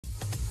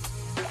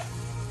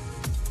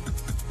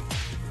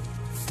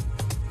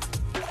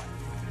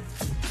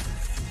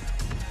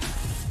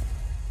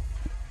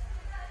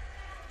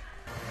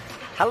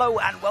Hello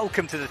and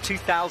welcome to the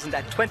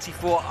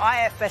 2024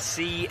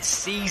 IFSC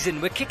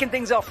season. We're kicking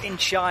things off in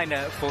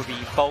China for the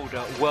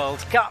Boulder World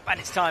Cup, and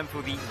it's time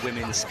for the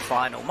women's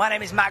final. My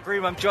name is Matt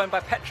Groom. I'm joined by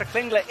Petra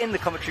Klingler in the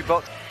commentary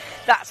box.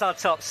 That's our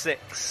top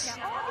six.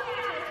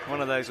 One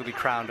of those will be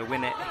crowned a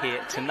winner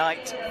here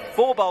tonight.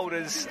 4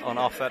 boulders on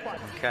offer.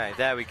 Okay,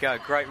 there we go.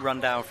 Great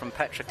rundown from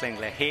Petra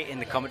Klingler here in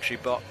the commentary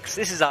box.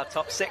 This is our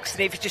top 6.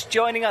 And if you're just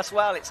joining us,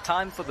 well, it's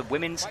time for the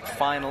women's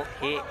final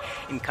here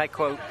in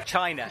Keqiao,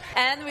 China.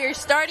 And we're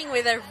starting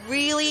with a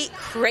really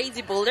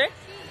crazy boulder.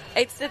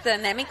 It's the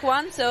dynamic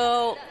one,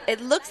 so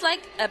it looks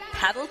like a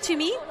paddle to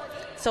me.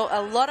 So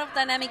a lot of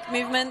dynamic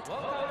movement,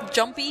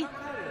 jumpy,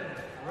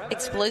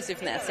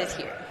 explosiveness is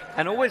here.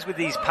 And always with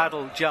these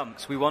paddle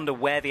jumps, we wonder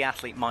where the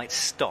athlete might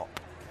stop.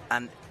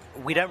 And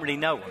we don't really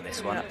know on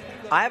this one. No.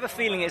 I have a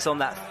feeling it's on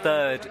that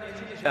third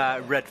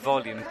red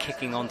volume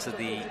kicking onto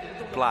the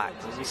black.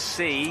 We'll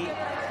see.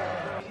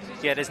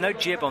 Yeah, there's no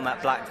jib on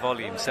that black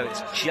volume, so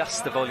it's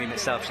just the volume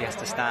itself she has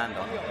to stand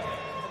on.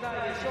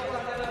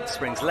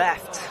 Springs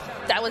left.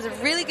 That was a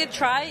really good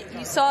try.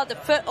 You saw the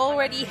foot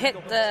already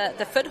hit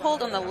the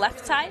foothold on the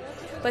left side,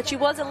 but she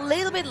was a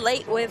little bit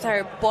late with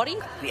her body.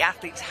 The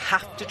athletes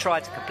have to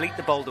try to complete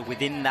the boulder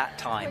within that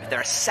time. If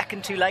they're a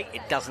second too late,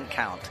 it doesn't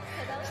count.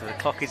 So the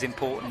clock is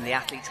important. The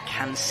athletes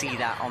can see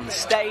that on the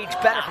stage.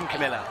 Better from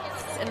Camilla.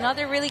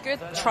 Another really good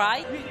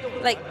try,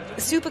 like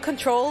super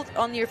controlled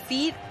on your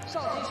feet.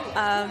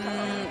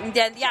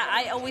 Then yeah,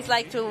 I always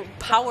like to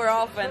power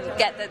off and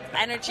get the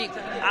energy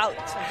out.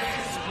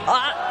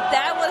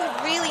 That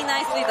was really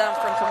nicely done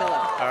from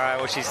Camilla. All right,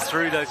 well, she's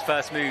through those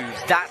first moves.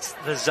 That's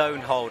the zone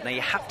hold. Now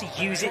you have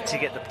to use it to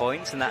get the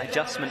points, and that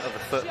adjustment of the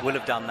foot will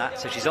have done that.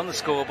 So she's on the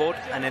scoreboard,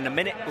 and in a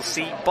minute we'll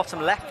see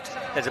bottom left.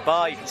 There's a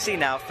bar. You can see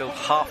now filled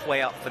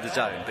halfway up for the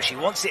zone, but she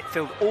wants it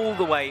filled all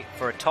the way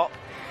for a top.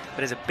 But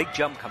there's a big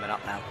jump coming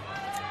up now.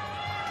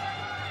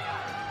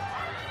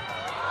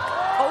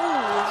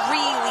 Oh,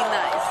 really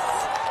nice.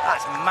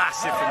 That's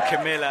massive from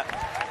Camilla.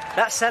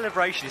 That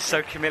celebration is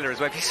so Camilla as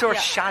well. If you saw a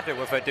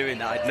shadow of her doing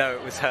that, I'd know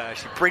it was her.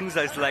 She brings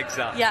those legs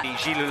up. Yeah.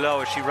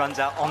 ZHILU as she runs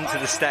out onto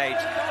the stage.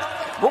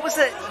 What was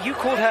it? You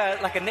called her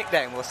like a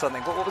nickname or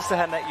something. What was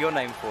your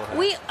name for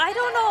her? I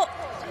don't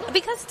know.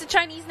 Because the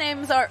Chinese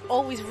names are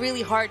always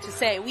really hard to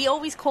say. We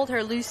always called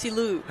her Lucy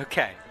Lu.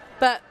 Okay.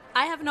 But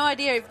I have no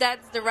idea if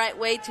that's the right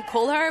way to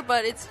call her,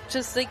 but it's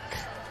just like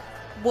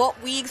what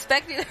we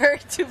expected her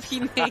to be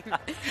named.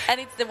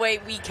 And it's the way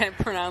we can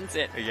pronounce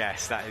it.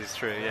 Yes, that is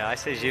true. Yeah, I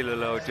say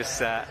ZHILU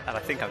just, and I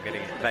think I'm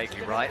getting it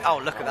vaguely right.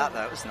 Oh, look at that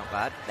though. It's not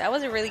bad. That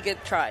was a really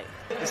good try.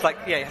 It's like,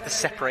 yeah, you have to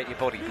separate your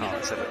body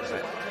parts a little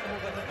bit.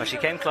 Well, she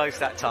came close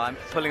that time,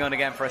 pulling on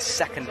again for a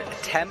second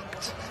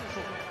attempt.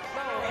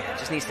 Yeah,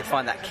 just needs to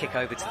find that kick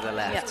over to the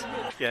left.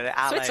 Yeah,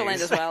 the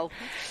Switzerland as well.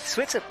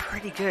 Swiss are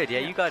pretty good. Yeah,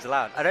 you guys are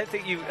loud. I don't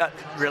think you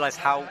realise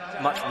how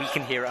much we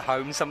can hear at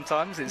home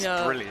sometimes. It's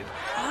brilliant.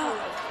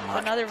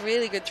 Another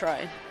really good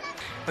try.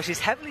 Well, she's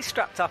heavily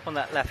strapped up on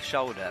that left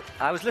shoulder.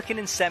 I was looking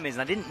in semis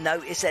and I didn't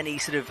notice any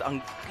sort of...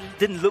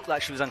 didn't look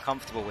like she was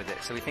uncomfortable with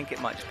it, so we think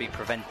it might just be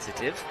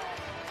preventative.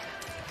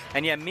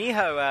 And yeah,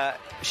 Miho,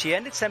 she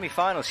ended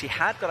semi-finals. She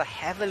had got a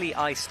heavily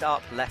iced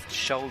up left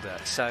shoulder,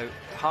 so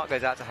heart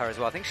goes out to her as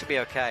well. I think she'll be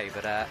okay,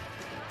 but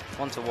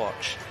one to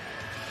watch.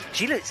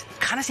 She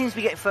kind of seems to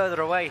be getting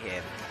further away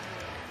here.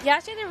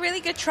 Yeah, she had a really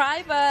good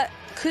try, but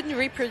couldn't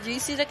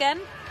reproduce it again.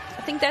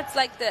 I think that's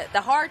like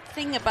the hard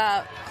thing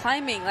about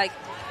climbing. Like,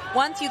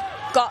 once you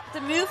got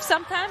the move,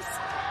 sometimes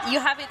you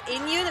have it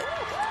in you,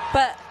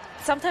 but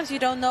sometimes you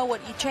don't know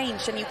what you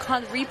changed, and you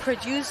can't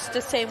reproduce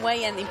the same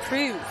way and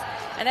improve.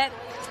 And that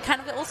kind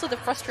of also the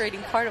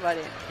frustrating part about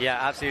it. Yeah,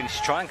 absolutely.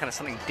 She's trying kind of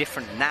something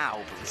different now,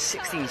 but with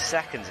 16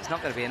 seconds, it's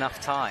not going to be enough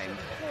time.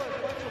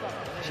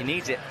 She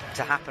needs it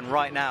to happen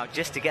right now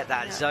just to get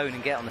that zone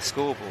and get on the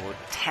scoreboard.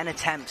 10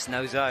 attempts,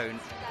 no zone.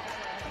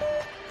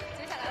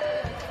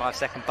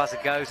 5-second buzzer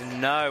goes,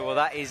 and no. Well,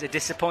 that is a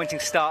disappointing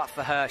start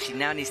for her. She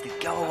now needs to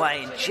go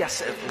away and just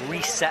sort of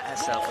reset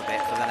herself a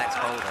bit for the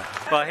next boulder.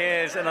 Well,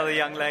 here's another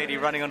young lady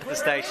running onto the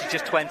stage. She's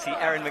just 20,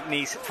 ERIN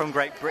MCNEICE from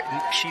Great Britain.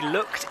 She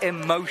looked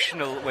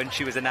emotional when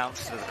she was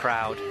announced to the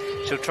crowd.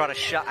 She'll try to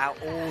shut out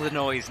all the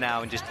noise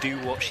now and just do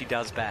what she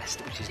does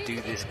best, which is do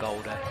this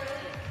boulder.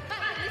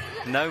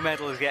 No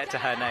medals yet to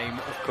her name,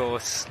 of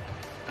course.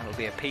 It'll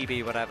be a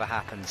PB whatever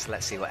happens.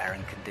 Let's see what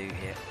ERIN can do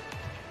here.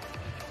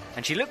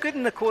 And she looked good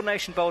in the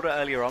coordination boulder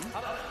earlier on.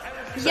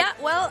 Yeah,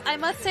 well, I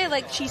must say,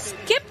 like, she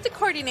skipped the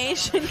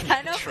coordination,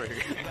 kind of. True.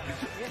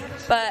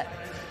 But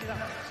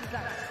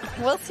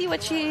we'll see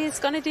what she's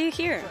going to do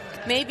here.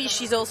 Maybe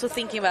she's also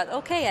thinking about,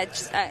 okay,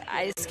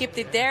 I skipped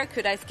it there.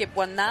 Could I skip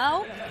one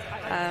now?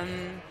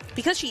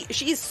 Because she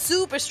is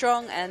super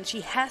strong and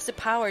she has the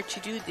power to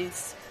do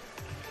this.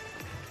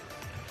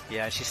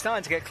 Yeah, she's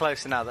starting to get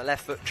closer now. The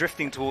left foot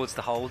drifting towards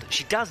the hold.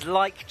 She does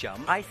like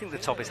jump. I think the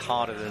top is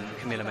harder than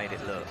Camilla made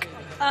it look.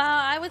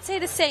 I would say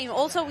the same.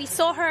 Also, we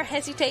saw her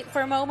hesitate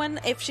for a moment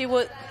if she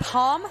would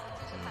palm.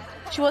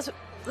 She was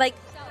like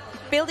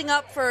building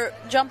up for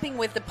jumping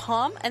with the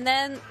palm and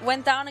then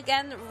went down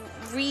again,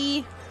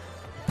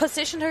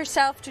 positioned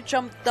herself to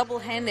jump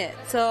double-handed.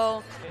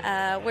 So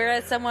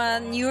whereas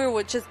someone newer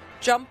would just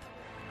jump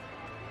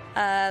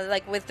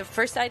like with the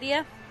first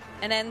idea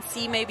and then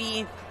see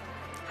maybe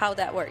how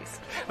that works.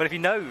 Well, if you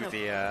know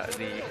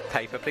the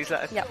paper, please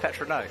let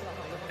Petra know.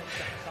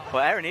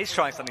 Well, Erin is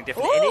trying something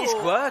different. Ooh. It is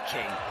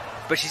working,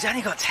 but she's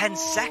only got 10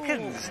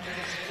 seconds.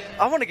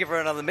 I want to give her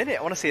another minute.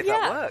 I want to see if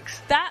that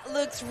works. That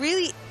looks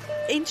really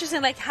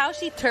interesting, like how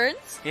she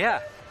turns.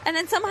 Yeah. And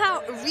then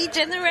somehow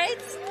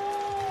regenerates,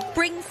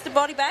 brings the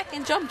body back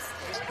and jumps.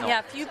 No. Yeah,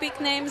 a few big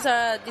names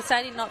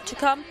decided not to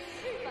come.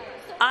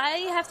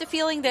 I have the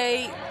feeling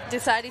they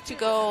decided to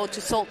go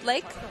to Salt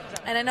Lake.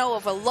 And I know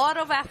of a lot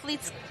of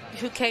athletes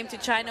who came to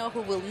China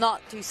who will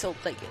not do Salt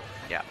Lake.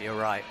 Yeah, you're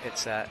right. It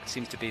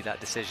seems to be that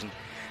decision.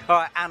 All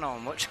right,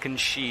 Anon, what can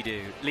she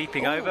do?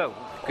 Leaping over.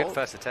 Good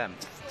first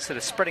attempt. Sort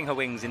of spreading her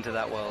wings into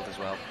that world as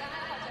well.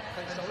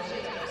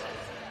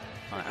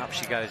 Right, up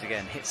she goes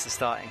again. Hits the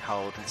starting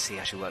hold. Let's see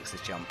how she works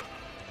this jump.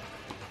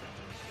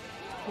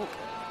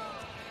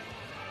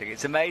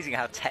 It's amazing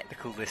how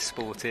technical this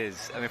sport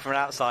is. I mean, from an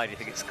outside, you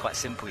think it's quite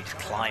simple. You just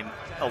climb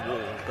a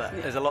wall, but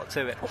there's a lot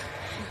to it.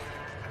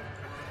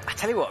 I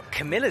tell you what,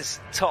 Camilla's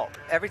top.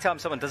 Every time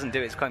someone doesn't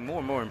do it, it's becoming more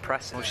and more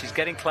impressive. Well, she's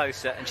getting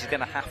closer, and she's going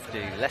to have to.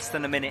 Less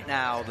than a minute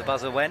now, the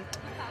buzzer went.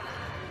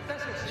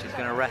 She's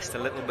going to rest a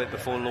little bit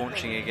before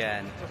launching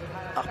again.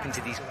 Up into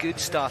these good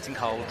starting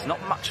holds.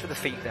 Not much for the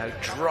feet, though.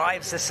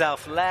 Drives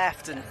herself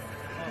left, and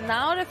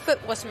now the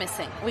foot was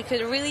missing. We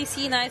could really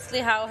see nicely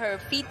how her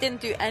feet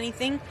didn't do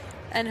anything,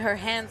 and her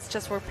hands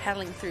just were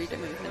pedaling through the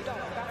movement.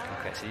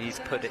 Okay, so she's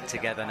put it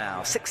together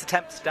now. 6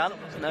 attempts done.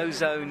 No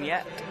zone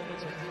yet.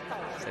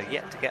 So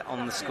yet to get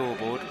on the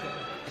scoreboard.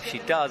 If she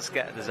does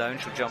get the zone,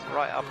 she'll jump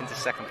right up into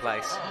second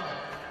place.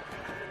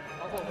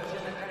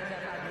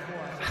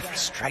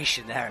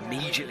 Frustration there.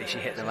 Immediately she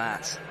hit the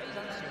mats.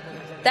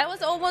 That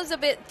was almost a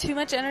bit too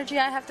much energy,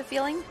 I have the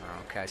feeling.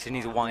 Okay, so she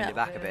needs to wind it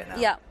back a bit now.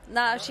 Yeah,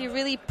 now she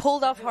really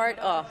pulled off hard.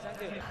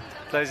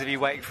 Those of you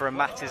waiting for a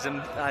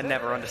matism, I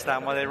never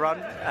understand why they run,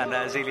 and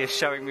ZHILU's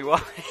showing me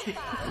why.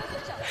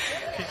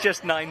 She's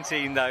just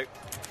 19, though.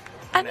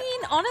 I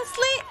mean,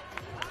 honestly,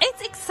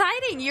 it's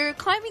exciting. You're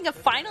climbing a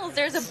finals.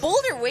 There's a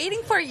boulder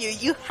waiting for you.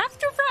 You have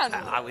to run.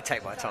 I would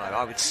take my time.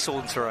 I would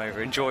saunter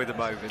over, enjoy the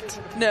moment.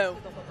 No.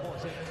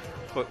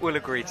 But we'll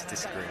agree to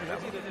disagree with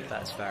that one.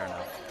 That's fair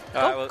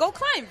enough. Go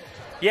climb.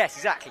 Yes,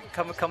 exactly.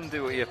 Come and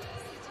do what you're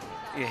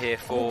here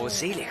for.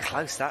 ZHILU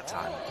close that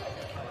time.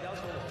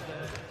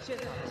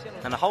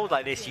 And a hold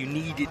like this, you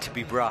need it to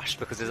be brushed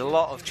because there's a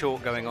lot of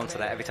chalk going onto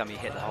that every time you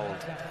hit the hold.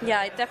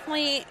 Yeah, it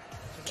definitely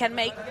can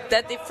make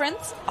that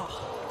difference.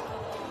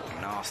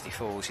 Nasty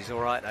fall. She's all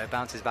right, though.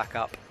 Bounces back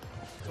up.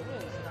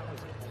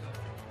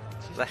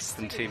 Less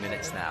than 2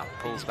 minutes now.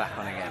 Pulls back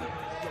on again.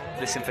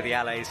 Listen for the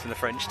allays from the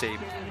French team.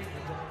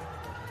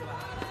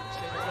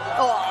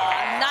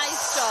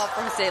 Nice job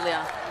from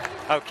ZÉLIA.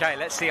 Okay,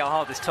 let's see how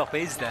hard this top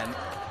is then.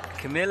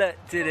 Camilla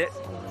did it.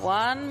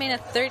 1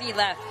 minute 30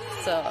 left,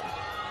 so...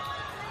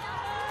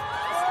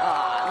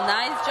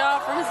 nice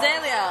job from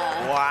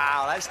ZÉLIA.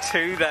 Wow, that's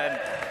 2 then.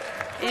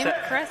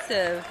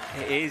 Impressive.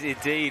 So, it is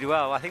indeed.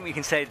 Well, I think we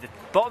can say the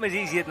bottom is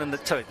easier than the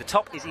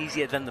top is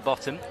easier than the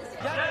bottom.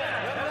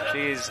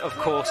 She is, of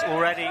course,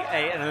 already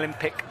an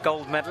Olympic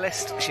gold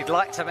medalist. She'd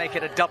like to make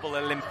it a double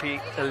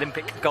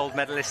Olympic gold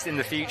medalist in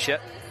the future.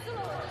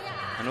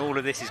 And all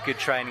of this is good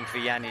training for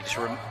Janja, just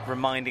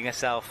reminding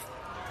herself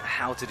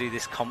how to do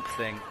this comp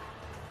thing.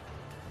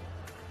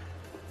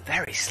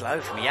 Very slow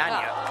from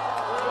Janja.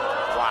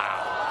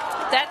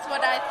 Wow. That's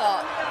what I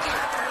thought.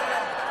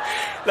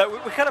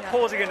 Look, we're kind of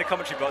pausing in the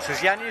commentary box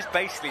because Janja's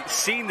basically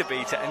seen the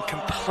beta and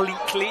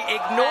completely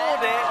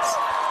ignored it.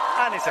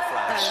 And it's a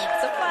flash. And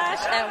it's a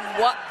flash,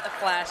 and what a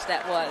flash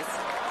that was.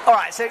 All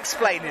right, so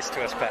explain this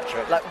to us,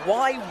 Petra. Like,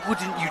 why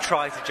wouldn't you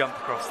try to jump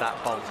across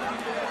that boulder?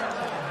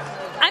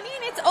 I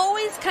mean, it's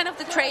always kind of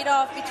the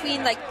trade-off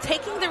between, like,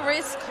 taking the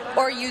risk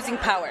or using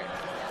power.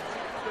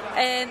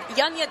 And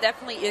Janja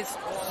definitely is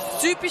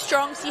super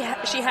strong. She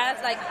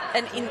has, like,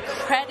 an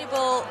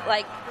incredible,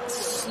 like,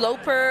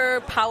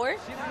 sloper power.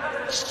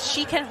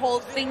 She can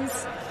hold things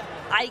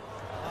I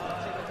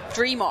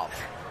dream of,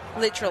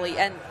 literally,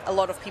 and a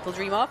lot of people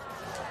dream of.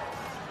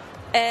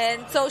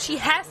 And so she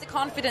has the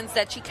confidence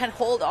that she can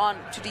hold on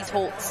to these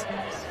holds.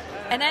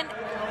 And then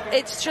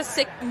it's just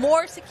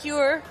more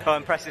secure. Oh,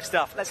 impressive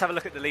stuff. Let's have a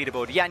look at the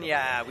leaderboard.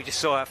 Janja, we just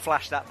saw her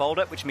flash that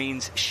boulder, which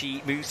means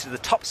she moves to the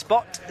top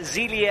spot.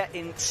 ZÉLIA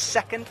in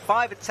second,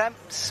 5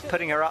 attempts,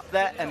 putting her up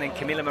there. And then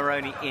Camilla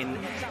Moroni in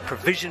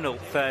provisional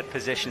third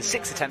position,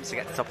 6 attempts to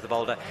get to the top of the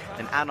boulder.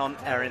 Then Anon,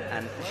 ERIN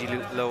and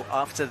ZHILU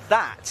after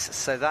that.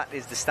 So that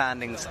is the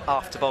standings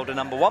after boulder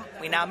number 1.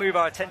 We now move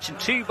our attention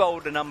to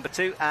boulder number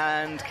 2.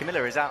 And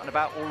Camilla is out and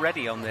about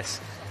already on this.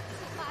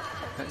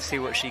 Let's see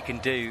what she can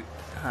do.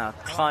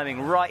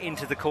 Climbing right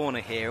into the corner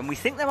here, and we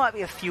think there might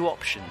be a few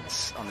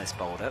options on this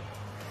boulder.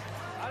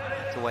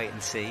 To wait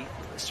and see.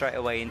 Straight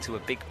away into a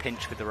big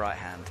pinch with the right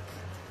hand.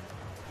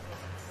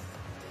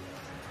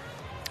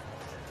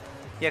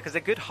 Yeah, because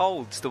they're good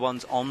holds, the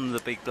ones on the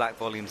big black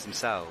volumes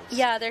themselves.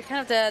 Yeah, they're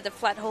kind of the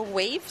flat hold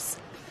waves.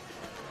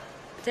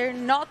 They're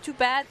not too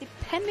bad,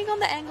 depending on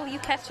the angle you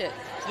catch it.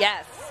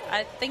 Yes,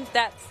 I think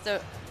that's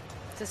the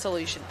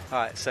solution. All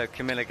right, so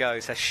Camilla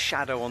goes. Her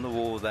shadow on the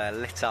wall there,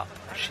 lit up.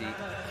 She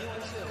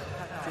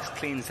just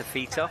cleans the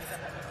feet off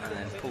and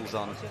then pulls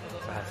on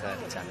for her third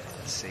attempt.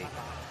 Let's see.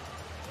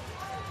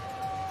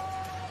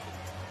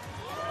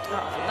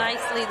 Oh,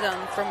 nicely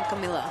done from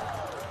Camilla.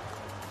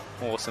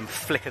 Awesome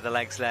flick of the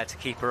legs there to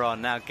keep her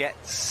on. Now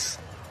gets,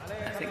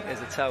 I think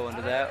there's a toe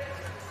under there.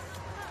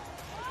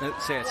 Oh,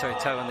 sorry,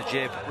 toe on the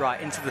jib.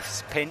 Right, into the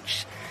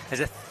pinch.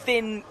 There's a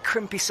thin,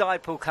 crimpy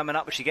side pull coming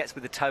up, but she gets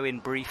with the toe in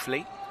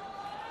briefly.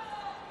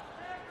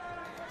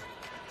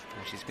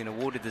 And she's been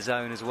awarded the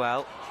zone as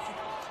well.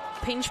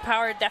 Pinch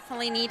power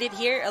definitely needed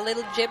here. A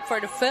little jib for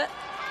the foot.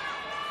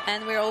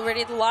 And we're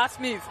already at the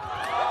last move.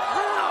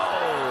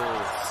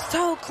 Oh!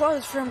 So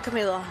close from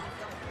Camilla.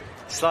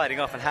 Sliding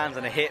off and hands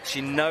on her hips.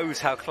 She knows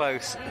how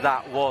close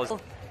that was.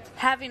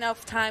 Have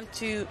enough time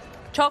to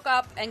chalk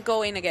up and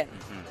go in again.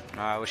 Mm-hmm.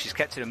 All right, well, she's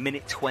kept it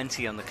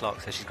 1:20 on the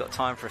clock, so she's got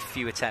time for a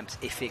few attempts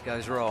if it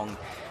goes wrong.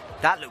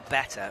 That looked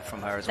better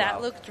from her as well.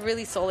 That looked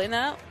really solid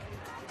now.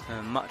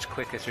 Much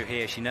quicker through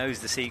here. She knows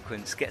the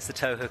sequence, gets the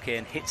toe hook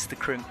in, hits the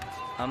crimp,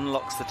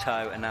 unlocks the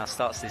toe, and now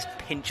starts this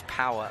pinch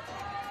power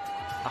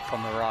up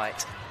on the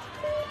right.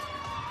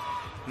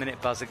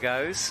 Minute buzzer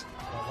goes.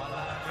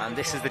 And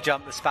this is the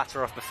jump that spat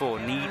her off before.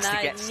 Needs to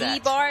get set. Knee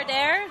bar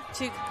there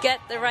to get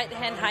the right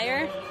hand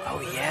higher. Oh,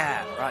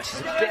 yeah. Right,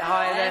 she's a bit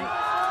higher then.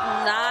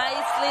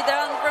 Nicely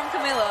done from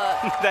Camilla.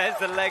 There's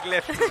the leg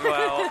lift as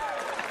well.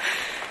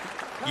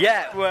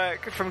 Yeah,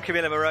 work from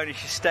Camilla Moroni.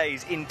 She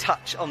stays in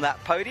touch on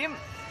that podium.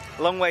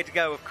 Long way to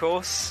go, of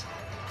course.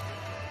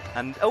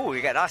 And, oh,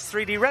 we get a nice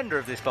 3D render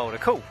of this boulder.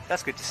 Cool.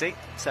 That's good to see.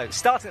 So,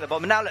 starting at the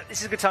bottom. Now, look,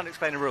 this is a good time to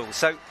explain the rules.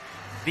 So,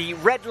 the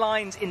red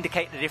lines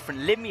indicate a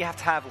different limb. You have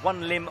to have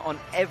one limb on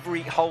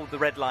every hold the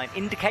red line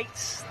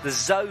indicates. The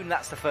zone,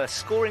 that's the first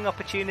scoring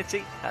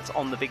opportunity. That's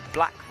on the big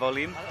black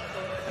volume.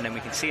 And then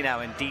we can see now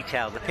in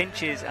detail the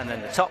pinches and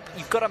then the top.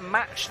 You've got to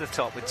match the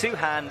top with two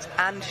hands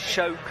and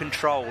show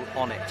control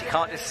on it. You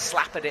can't just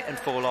slap at it and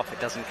fall off.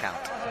 It doesn't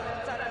count.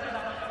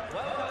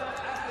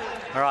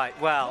 All right,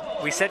 well,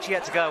 we said she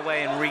had to go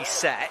away and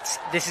reset.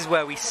 This is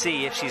where we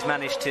see if she's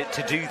managed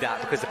to do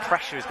that, because the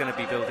pressure is going to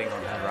be building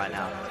on her right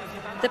now.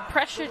 The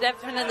pressure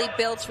definitely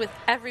builds with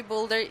every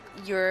boulder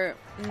you're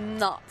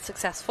not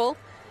successful,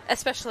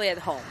 especially at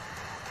home.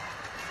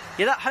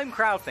 Yeah, that home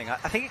crowd thing, I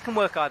think it can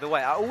work either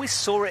way. I always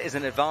saw it as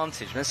an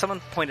advantage. And someone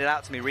pointed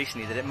out to me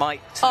recently that it might...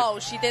 Oh,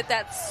 she did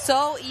that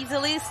so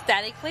easily,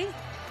 statically.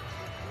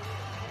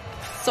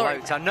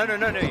 Sorry. No,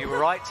 you were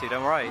right to,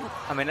 don't worry.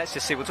 I mean, let's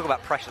just see. We'll talk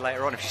about pressure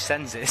later on if she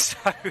sends it. So,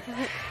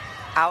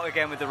 out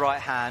again with the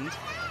right hand.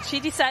 She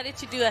decided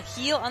to do a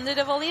heel under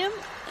the volume,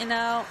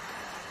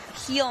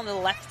 heel on the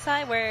left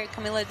side where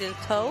Camilla did a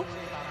toe.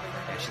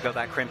 Yeah, she's got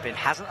that crimp in.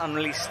 Hasn't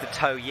unreleased the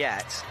toe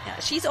yet. Yeah,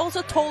 she's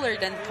also taller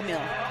than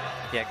Camilla.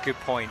 Yeah, good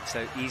point.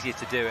 So easier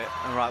to do it.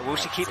 All right, will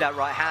she keep that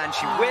right hand?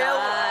 She will.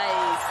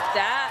 Nice.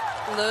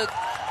 That looked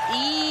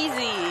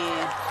easy.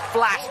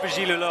 Flash for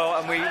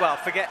ZHILU, and well,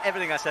 forget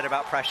everything I said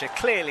about pressure.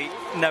 Clearly,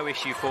 no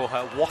issue for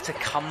her. What a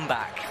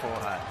comeback for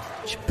her.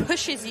 She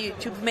pushes you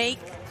to make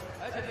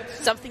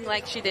something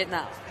like she did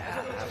now.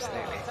 Yeah,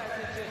 absolutely.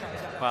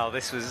 Well,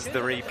 this was the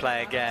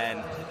replay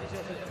again.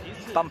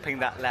 Bumping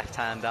that left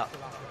hand up.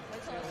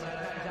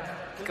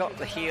 Got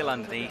the heel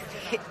underneath,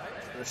 hit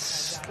the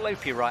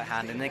slopey right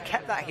hand, and then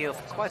kept that heel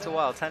for quite a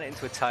while, turned it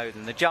into a toe.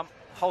 Then the jump,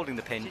 holding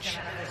the pinch.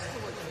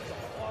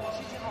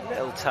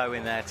 Little toe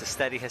in there to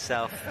steady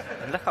herself.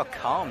 And look how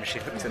calm she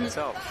looked at the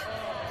top.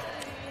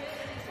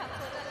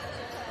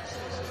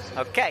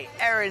 Okay,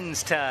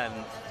 ERIN's turn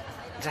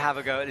to have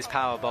a go at this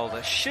power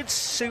boulder. Should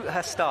suit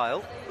her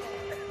style.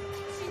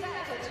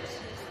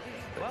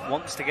 But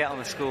wants to get on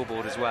the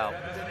scoreboard as well.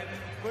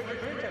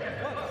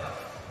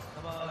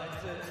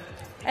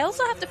 I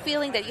also have the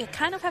feeling that you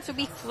kind of have to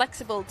be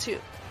flexible to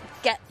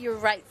get your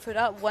right foot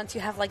up once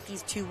you have like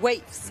these two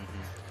waves.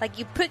 Mm-hmm. Like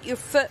you put your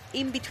foot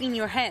in between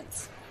your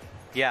hands.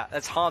 Yeah,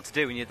 that's hard to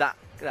do when you're that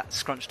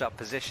scrunched up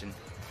position.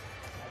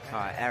 All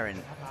right,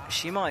 ERIN,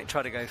 she might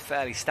try to go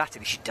fairly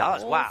statically. She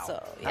does,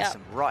 wow. That's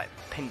some right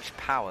pinch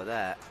power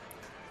there.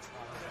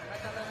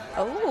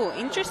 Oh,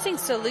 interesting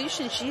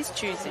solution she's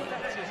choosing.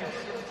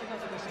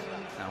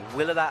 Now,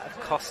 will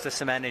that cost her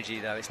some energy,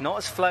 though? It's not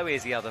as flowy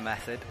as the other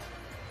method.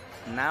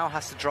 Now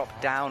has to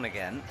drop down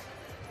again.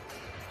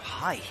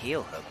 High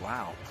heel hook,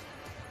 wow.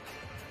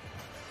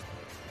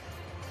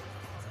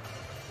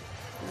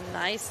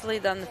 Nicely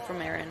done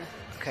from ERIN.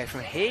 Okay,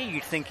 from here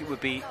you'd think it would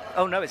be...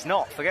 Oh, no, it's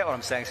not. Forget what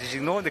I'm saying. So she's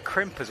ignoring the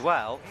crimp as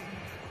well.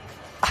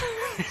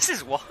 This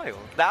is wild.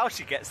 Now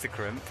she gets the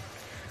crimp.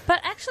 But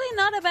actually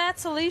not a bad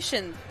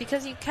solution,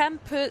 because you can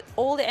put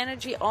all the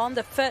energy on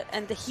the foot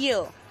and the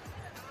heel.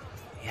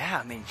 Yeah,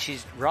 I mean,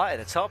 she's right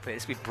at the top here.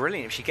 This would be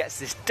brilliant if she gets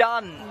this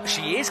done.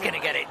 She is going to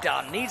get it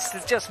done. Needs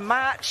to just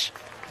match.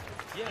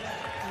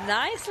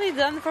 Nicely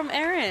done from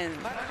ERIN.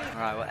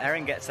 All right, well,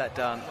 ERIN gets that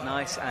done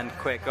nice and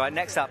quick. All right,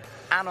 next up,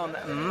 ANON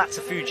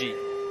MATSUFUJI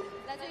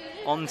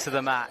onto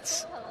the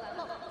mats.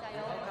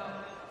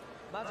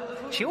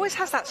 She always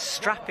has that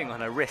strapping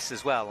on her wrists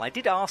as well. I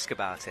did ask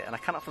about it, and I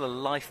cannot for the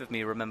life of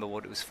me remember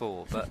what it was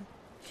for. But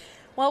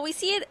well, we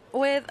see it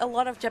with a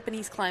lot of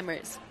Japanese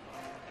climbers.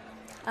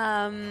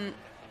 As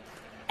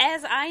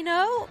I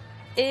know,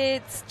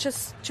 it's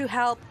just to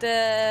help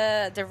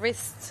the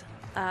wrist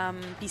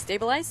be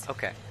stabilized.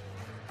 Okay.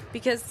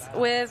 Because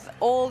with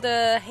all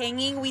the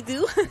hanging we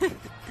do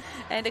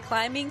and the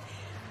climbing,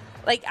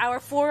 like our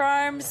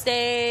forearms,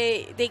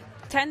 they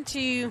tend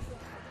to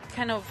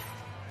kind of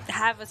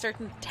have a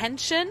certain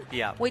tension,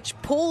 which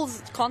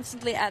pulls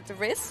constantly at the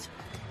wrist,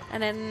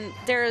 and then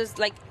there's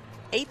like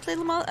 8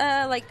 little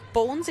like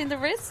bones in the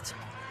wrist,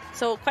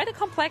 so quite a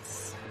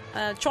complex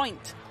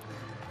joint.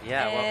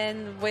 Yeah,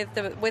 and with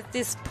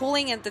this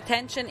pulling and the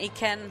tension, it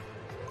can.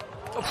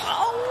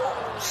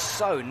 Oh,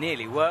 so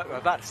nearly work. I'm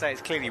about to say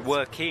it's clearly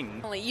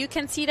working. You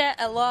can see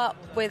that a lot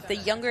with the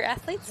younger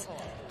athletes,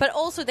 but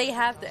also they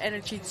have the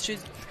energy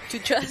to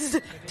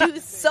just do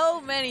so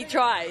many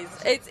tries.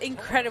 It's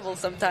incredible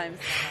sometimes.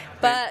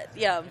 But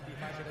yeah.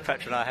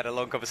 Petra and I had a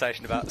long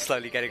conversation about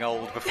slowly getting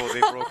old before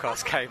the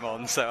broadcast came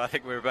on, so I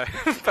think we're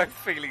both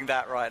feeling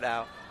that right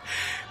now.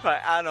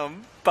 Right,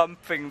 ANON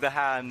bumping the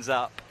hands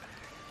up.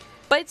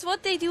 But it's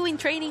what they do in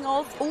training.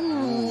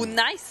 Ooh,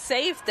 nice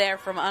save there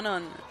from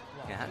ANON.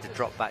 Yeah, had to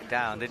drop back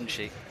down, didn't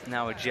she?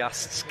 Now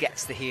adjusts,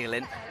 gets the heel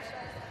in.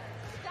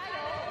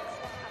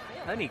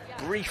 Only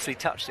briefly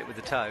touched it with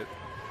the toe.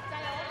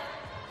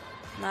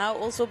 Now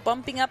also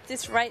bumping up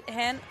this right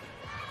hand.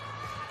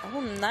 Oh,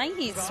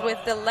 nice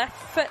with the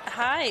left foot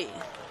high.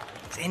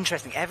 It's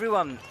interesting.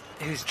 Everyone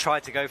who's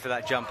tried to go for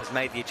that jump has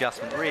made the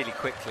adjustment really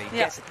quickly.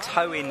 Yeah. Gets a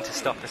toe in to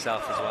stop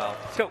herself as well.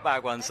 Tilt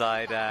bag one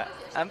side.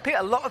 And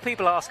a lot of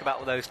people ask about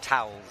all those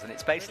towels, and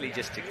it's basically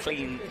just to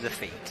clean the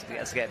feet. It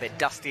has to get a bit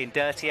dusty and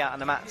dirty out on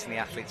the mats, and the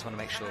athletes want to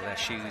make sure their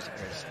shoes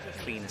are as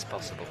clean as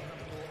possible.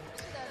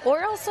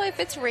 Or also if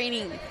it's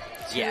raining,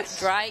 to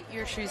dry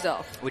your shoes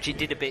off. Which he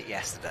did a bit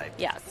yesterday.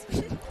 Yes.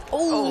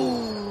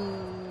 Oh.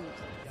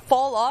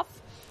 Fall off.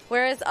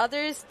 Whereas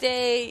others,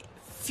 they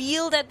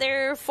feel that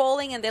they're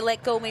falling and they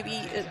let go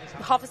maybe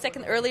half a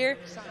second earlier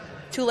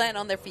to land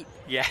on their feet.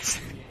 Yes.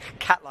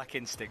 Cat-like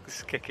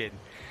instincts kick in.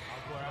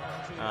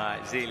 All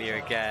right,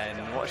 ZÉLIA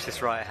again. Watch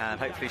this right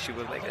hand. Hopefully she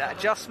will make that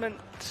adjustment.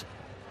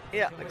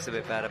 Yeah, looks a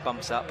bit better.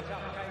 Bumps up.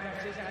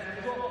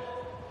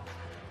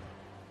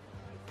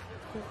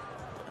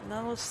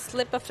 No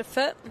slip of the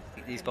foot.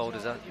 These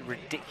boulders are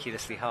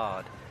ridiculously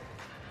hard,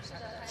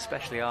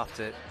 especially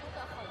after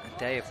a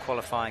day of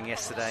qualifying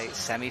yesterday,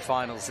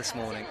 semi-finals this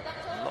morning.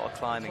 A lot of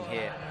climbing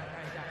here.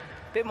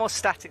 A bit more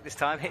static this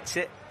time, hits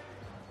it,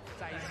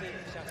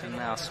 and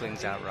now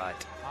swings out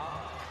right.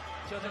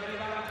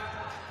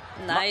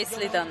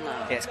 Nicely done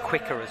now. Yeah, it's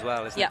quicker as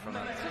well, isn't it, from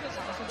her?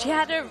 She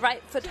had her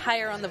right foot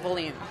higher on the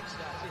volume.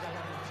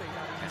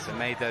 Yeah, so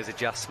made those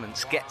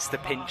adjustments, gets the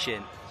pinch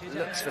in,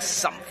 looks for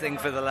something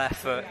for the left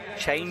foot,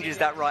 changes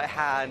that right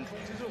hand.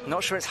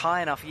 Not sure it's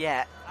high enough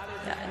yet.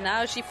 Yeah,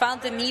 now she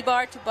found the knee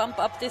bar to bump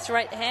up this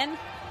right hand.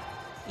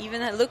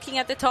 Even looking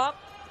at the top.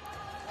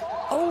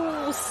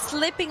 Oh,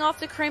 slipping off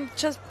the crimp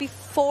just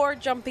before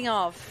jumping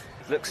off.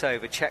 Looks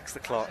over, checks the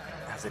clock,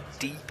 has a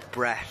deep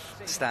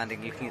breath,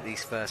 standing looking at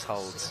these first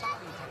holds.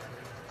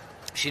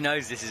 She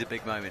knows this is a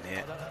big moment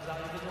here.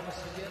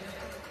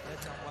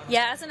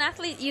 Yeah, as an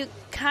athlete, you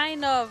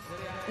kind of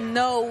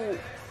know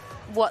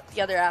what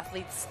the other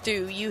athletes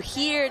do. You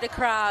hear the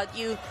crowd,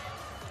 you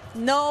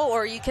know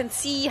or you can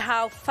see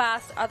how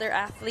fast other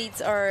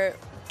athletes are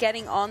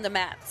getting on the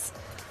mats.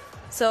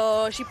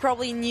 So she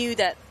probably knew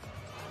that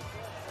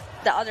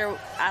the other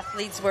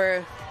athletes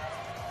were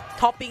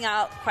topping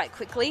out quite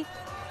quickly,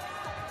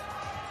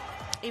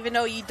 even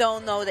though you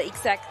don't know the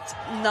exact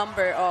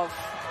number of.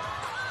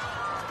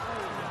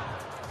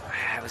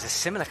 It was a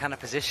similar kind of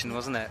position,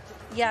 wasn't it?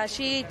 Yeah,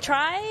 she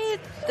tried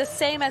the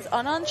same as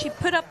ANON. She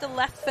put up the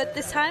left foot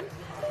this time,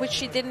 which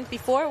she didn't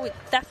before, which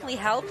definitely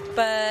helped,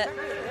 but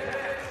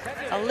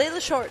a little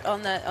short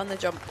on the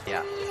jump.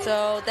 Yeah.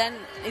 So then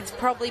it's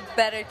probably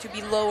better to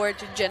be lower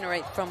to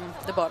generate from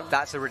the bottom.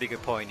 That's a really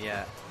good point,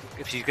 yeah.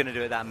 If she's going to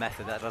do it that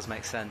method, that does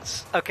make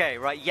sense. Okay,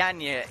 right,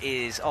 Janja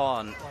is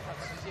on.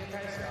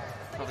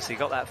 Obviously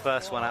got that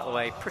first one out of the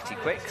way pretty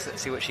quick, so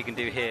let's see what she can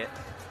do here.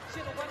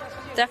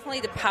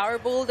 Definitely the power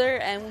boulder,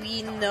 and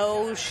we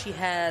know she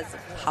has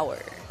power.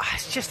 I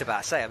was just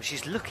about to say, I mean,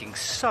 she's looking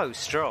so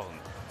strong.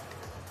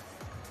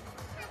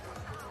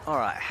 All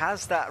right,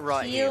 has that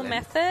right heel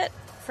method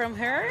from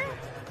her.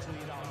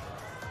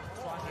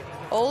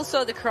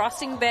 Also the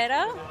crossing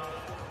better.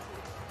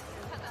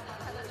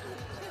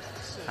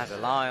 Has a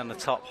lie on the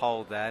top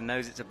hold there,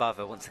 knows it's above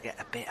her, wants to get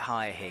a bit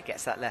higher here.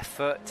 Gets that left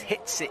foot,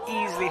 hits it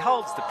easily,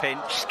 holds the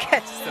pinch,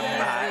 gets the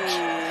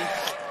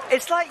match.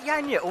 It's like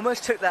Janja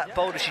almost took that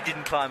boulder she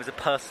didn't climb as a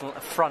personal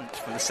affront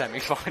from the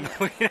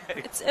semi-final. You know?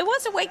 It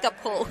was a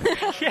wake-up call.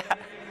 Yeah.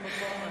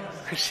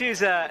 she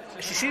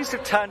seems to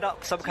have turned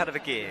up some kind of a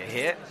gear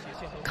here.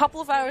 A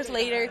couple of hours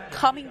later,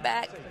 coming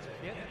back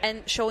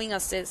and showing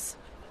us this.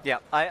 Yeah,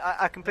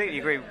 I completely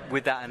agree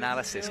with that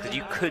analysis, because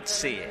you could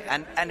see it,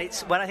 and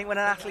it's when an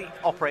athlete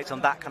operates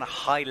on that kind of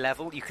high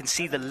level, you can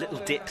see the little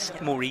dips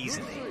more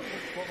easily.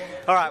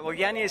 All right, well,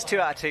 Janja is 2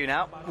 out of 2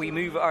 now. We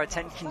move our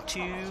attention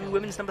to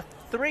women's number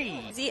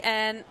 3.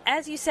 And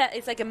as you said,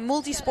 it's like a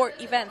multi-sport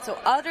event, so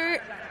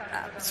other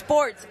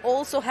sports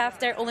also have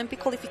their Olympic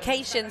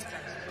qualifications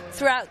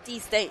throughout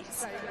these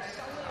days.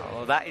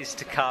 Well, that is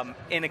to come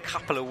in a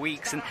couple of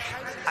weeks, and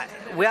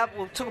we'll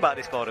talk about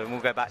this, Boulder, and we'll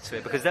go back to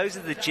it, because those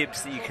are the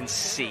jibs that you can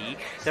see.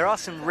 There are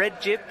some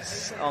red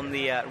jibs on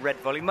the red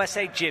volume. When I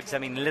say jibs, I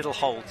mean little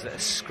holds that are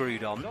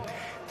screwed on.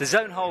 The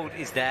zone hold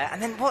is there,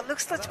 and then what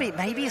looks like to be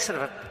maybe a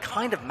sort of a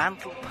kind of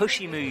mantle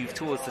pushy move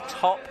towards the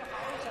top,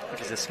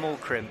 which is a small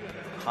crimp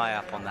high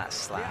up on that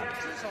slab.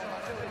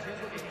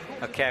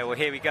 Okay, well,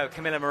 here we go.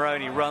 Camilla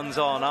Moroni runs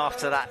on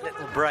after that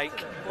little break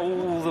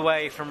all the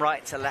way from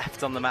right to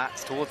left on the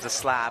mats towards the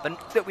slab. And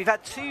look, we've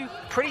had 2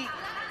 pretty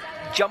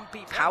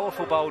jumpy,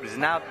 powerful boulders,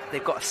 and now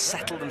they've got to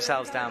settle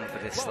themselves down for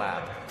this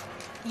slab.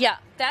 Yeah,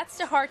 that's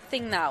the hard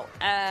thing now.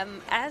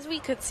 As we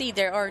could see,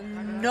 there are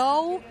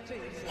no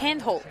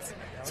handholds.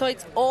 So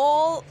it's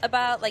all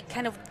about like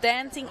kind of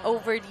dancing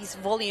over these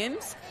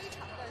volumes,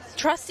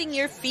 trusting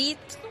your feet,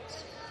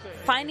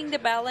 finding the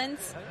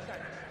balance,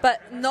 but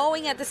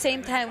knowing at the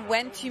same time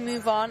when to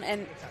move on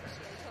and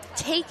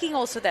taking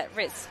also that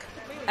risk.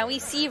 And we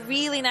see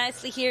really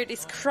nicely here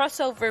this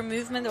crossover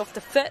movement of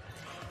the foot,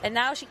 and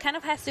now she kind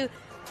of has to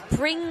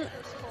bring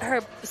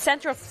her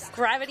center of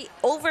gravity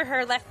over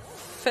her left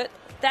foot.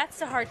 That's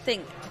the hard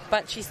thing,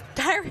 but she's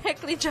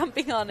directly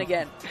jumping on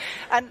again.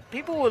 And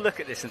people will look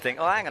at this and think,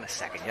 oh, hang on a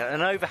second,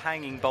 an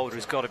overhanging boulder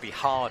has got to be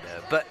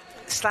harder, but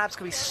slabs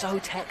can be so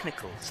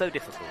technical, so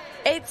difficult.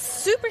 It's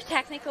super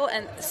technical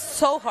and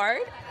so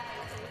hard.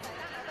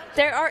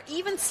 There are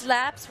even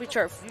slabs which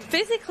are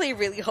physically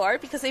really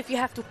hard, because if you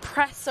have to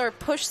press or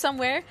push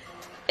somewhere,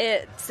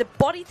 it's the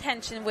body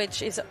tension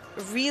which is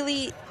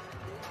really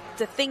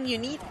the thing you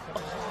need.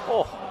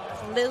 Oh,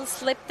 a little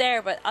slip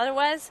there, but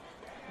otherwise,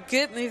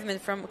 good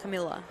movement from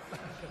Camilla.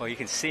 Well, you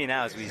can see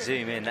now as we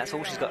zoom in, that's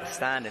all she's got to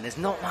stand in. There's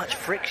not much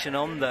friction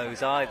on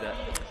those either.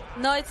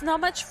 No, it's not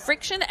much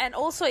friction, and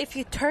also if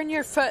you turn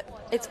your foot,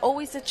 it's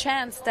always a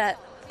chance that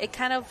it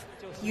kind of,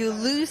 you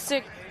lose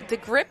the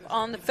grip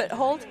on the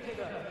foothold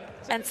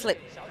and slip.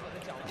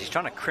 She's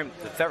trying to crimp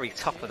the very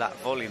top of that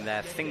volume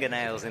there,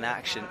 fingernails in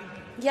action.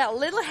 Yeah, a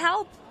little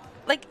help,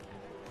 like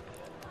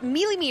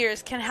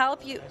millimeters can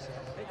help you.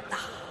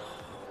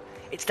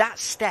 It's that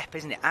step,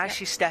 isn't it? As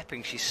she's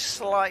stepping, she's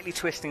slightly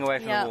twisting away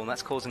from the wall, and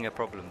that's causing her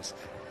problems.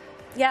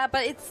 Yeah,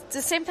 but it's at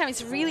the same time,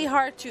 it's really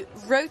hard to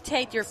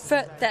rotate your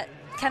foot. That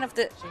kind of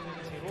the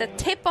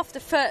tip of the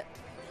foot,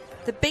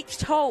 the big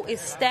toe is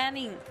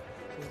standing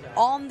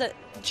on the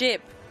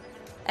jib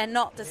and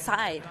not the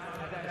side.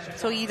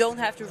 So you don't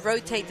have to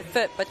rotate the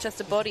foot, but just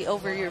the body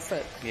over your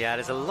foot. Yeah,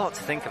 there's a lot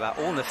to think about.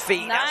 All the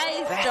feet.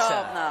 Nice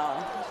job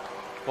now.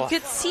 Well, you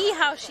could see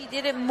how she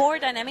did it more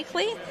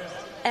dynamically,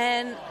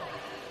 and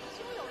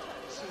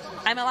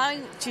I'm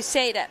allowing to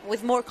say that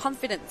with more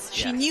confidence.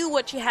 She knew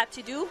what she had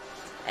to do,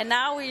 and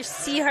now we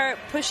see her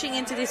pushing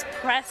into this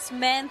press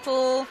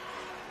mantle,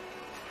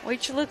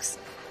 which looks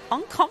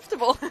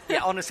uncomfortable.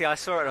 Yeah, honestly, I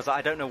saw it and I was like,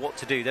 I don't know what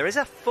to do. There is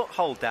a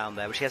foothold down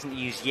there which she hasn't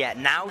used yet.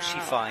 Now she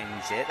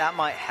finds it. That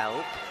might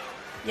help.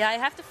 Yeah, I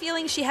have the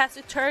feeling she has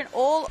to turn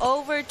all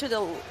over to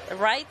the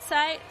right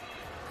side.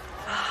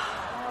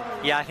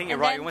 Yeah, I think you're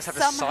right. You almost have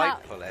to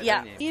side pull it,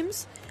 don't you?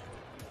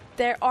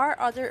 There are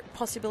other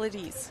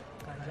possibilities.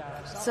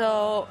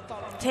 So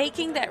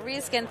taking that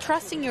risk and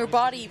trusting your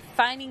body,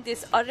 finding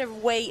this other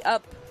way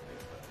up.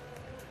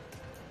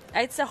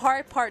 It's the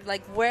hard part,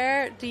 like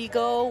where do you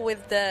go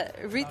with the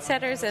root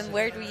setters and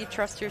where do you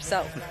trust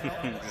yourself?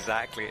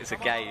 Exactly, it's a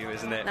game,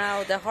 isn't it?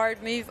 Now the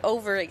hard move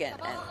over again.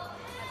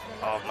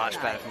 Oh, much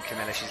better from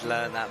Camilla. She's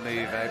learned that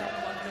move.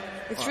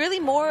 It's really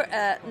more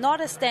not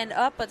a stand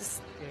up, but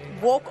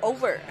a walk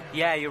over.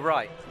 Yeah, you're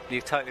right. You're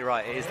totally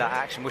right. It is that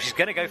action. Well, she's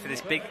going to go for this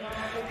big...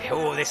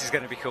 Oh, this is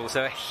going to be cool.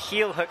 So a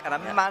heel hook and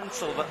a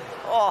mantle, but...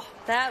 Oh!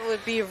 That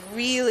would be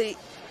really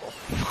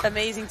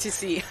amazing to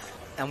see.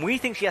 And we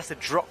think she has to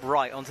drop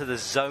right onto the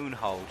zone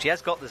hold. She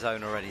has got the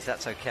zone already, so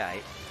that's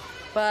okay.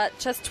 But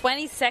just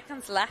 20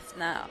 seconds left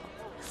now.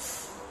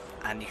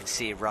 And you can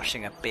see it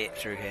rushing a bit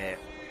through here.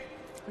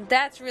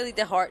 That's really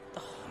the hard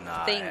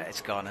thing.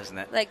 It's gone, isn't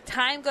it? Like,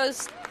 time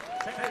goes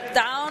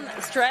down,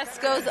 stress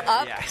goes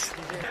up. Yes.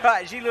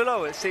 Right,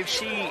 ZHILU, let's see if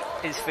she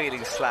is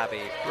feeling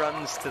slabby.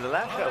 Runs to the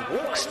left,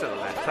 walks to the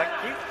left, thank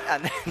you,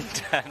 and then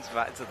turns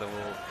back to the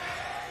wall.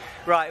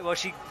 Right, well,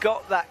 she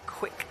got that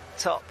quick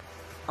top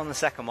on the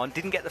second one,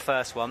 didn't get the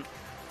first one.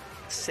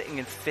 Sitting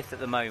in 5th at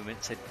the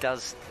moment, so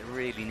does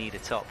really need a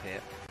top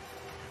here.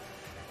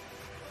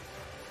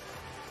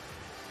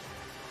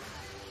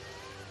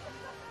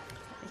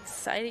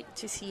 Excited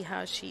to see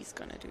how she's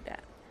going to do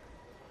that.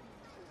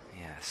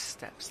 Yeah,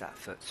 steps that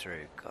foot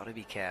through. Got to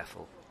be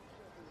careful.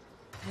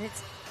 And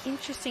it's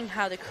interesting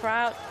how the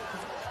crowd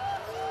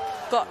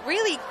got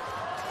really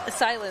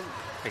silent.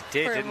 They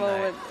did, for a didn't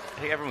moment. they? I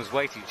think everyone was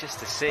waiting just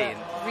to see.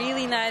 But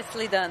really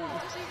nicely done.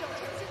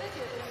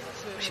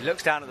 She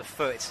looks down at the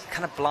foot. It's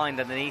kind of blind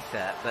underneath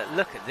her, but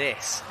look at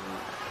this.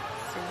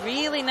 It's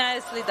really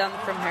nicely done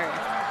from her.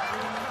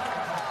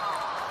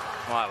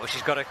 Right, well,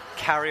 she's got to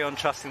carry on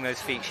trusting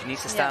those feet. She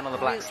needs to stand on the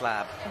black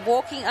slab.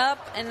 Walking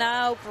up and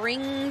now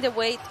bring the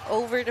weight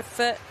over the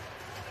foot.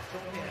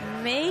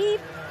 Maybe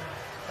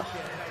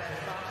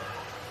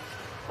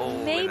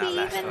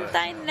even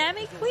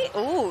dynamically.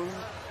 Oh,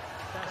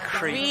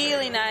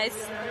 really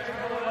nice.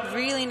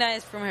 Really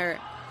nice from her.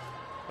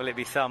 Will it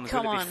be thumbs?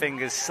 Come Will it on. be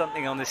fingers?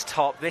 Something on this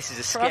top. This is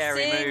a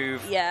scary Crossing.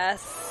 move.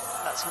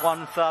 Yes. That's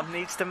one thumb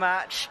needs to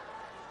match.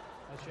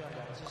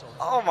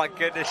 Oh my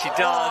goodness, she does.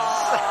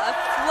 Oh, a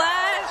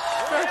flash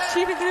from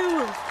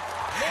ZHILU.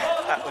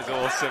 That was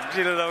awesome.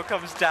 ZHILU though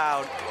comes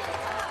down.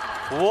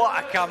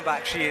 What a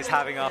comeback she is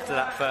having after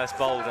that first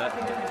boulder.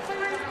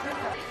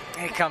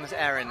 Here comes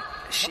ERIN.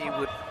 She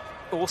would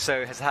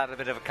also has had a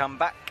bit of a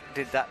comeback.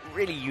 Did that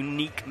really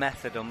unique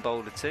method on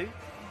boulder 2.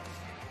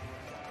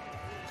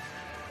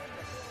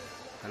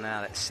 And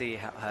now let's see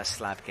how her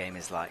slab game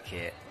is like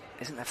here.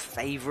 Isn't her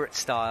favourite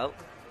style.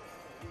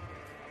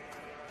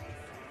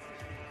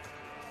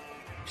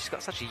 She's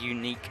got such a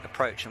unique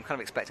approach. I'm kind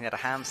of expecting her to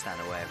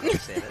handstand away.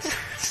 Let's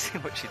see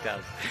what she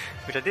does.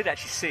 Which I did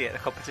actually see at a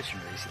competition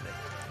recently.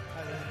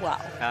 Wow.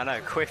 I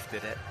know, Quiff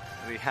did it.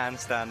 The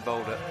handstand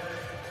boulder.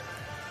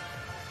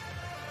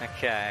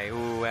 Okay,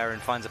 ooh, ERIN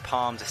finds a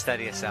palm to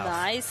steady herself.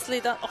 Nicely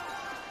done. Oh,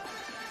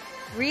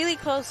 really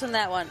close on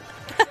that one.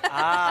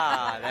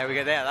 Ah, there we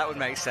go. There, that would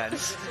make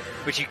sense.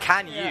 Which you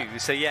can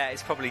use. So yeah,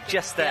 it's probably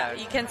just there.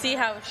 Yeah, you can see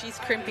how she's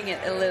crimping it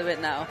a little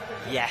bit now.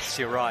 Yes,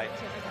 you're right.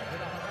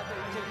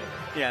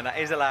 Yeah, and that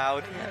is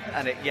allowed.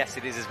 And yes,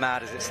 it is as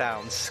mad as it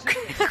sounds.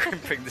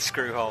 Crimping the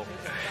screw hole.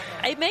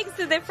 It makes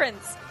the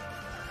difference.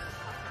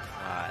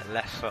 Alright,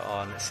 left foot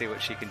on. Let's see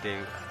what she can do.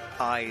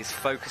 Eyes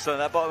focused on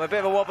that bottom. A bit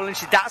of a wobble, and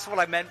that's what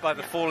I meant by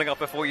the falling off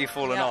before you've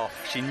fallen off.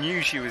 She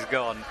knew she was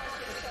gone.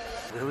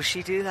 Will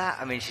she do that?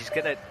 I mean, she's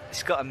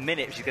got a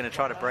minute. She's gonna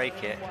try to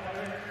break it.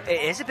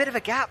 It is a bit of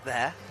a gap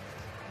there.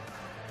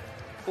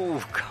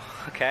 Oh,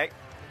 okay.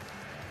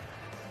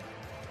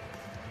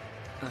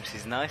 Oh,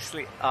 she's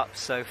nicely up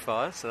so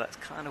far, so that's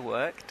kind of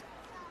worked.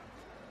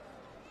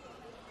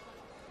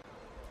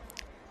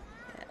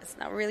 Yes,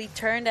 now really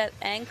turn that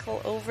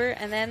ankle over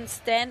and then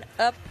stand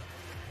up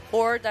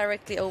or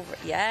directly over.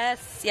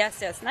 Yes, yes,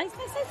 yes. Nice,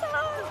 nice, nice.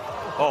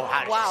 Oh,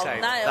 how did she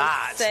save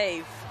that?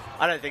 Save.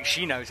 I don't think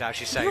she knows how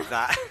she saved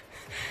that.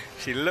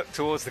 She looked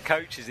towards the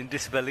coaches in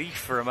disbelief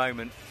for a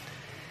moment.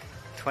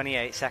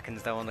 28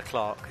 seconds though on the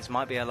clock. This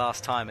might be her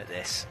last time at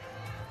this.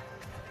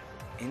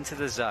 Into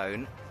the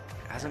zone.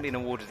 Hasn't been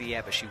awarded it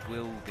yet, but she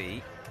will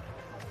be.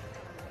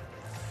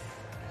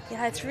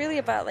 Yeah, it's really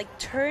about like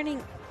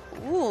turning,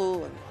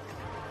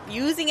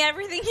 using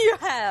everything you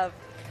have.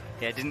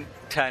 Yeah, didn't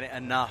turn it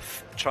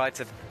enough. Tried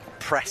to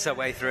press her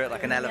way through it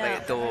like an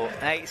elevator door.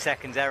 8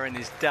 seconds, ERIN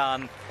is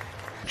done.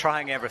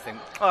 Trying everything.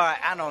 All right,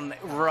 ANON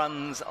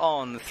runs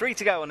on. 3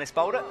 to go on this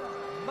boulder.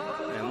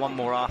 And one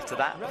more after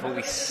that before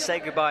we say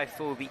goodbye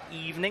for the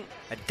evening.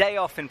 A day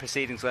off in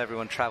proceedings where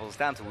everyone travels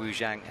down to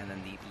Wuzhang and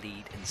then the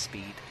lead in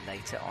speed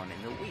later on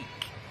in the week.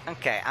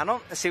 Okay,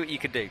 ANON, let's see what you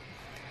can do.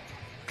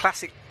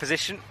 Classic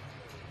position.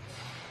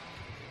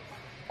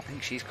 I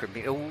think she's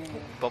crimping. Oh,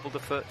 bobbled the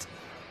foot.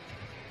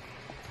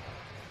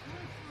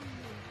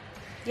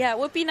 Yeah, it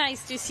would be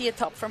nice to see a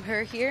top from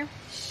her here.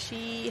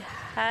 She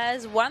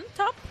has one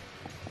top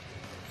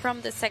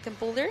from the second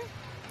boulder.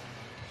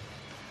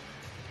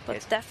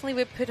 But definitely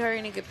would put her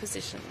in a good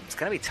position. It's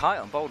going to be tight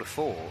on boulder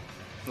 4,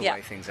 the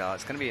way things are.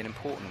 It's going to be an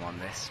important one,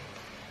 this.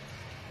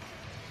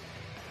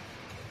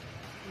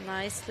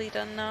 Nicely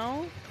done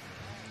now.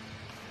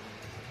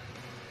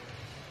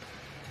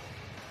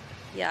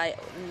 Yeah,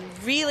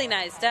 really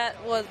nice.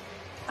 That was,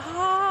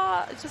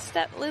 just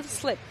that little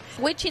slip.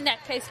 Which in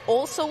that case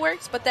also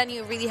works, but then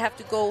you really have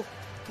to go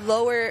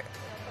lower,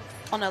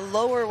 on a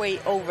lower way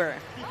over.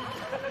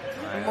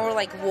 More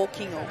like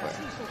walking over.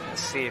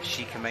 Let's see if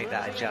she can make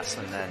that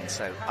adjustment then.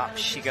 So up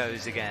she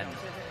goes again.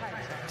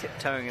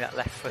 Tiptoeing that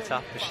left foot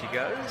up as she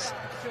goes.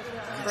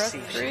 Let's see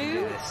if she can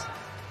do this.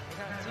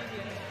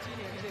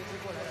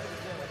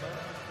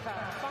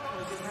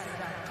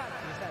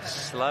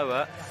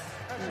 Slower.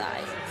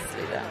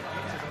 Nicely done.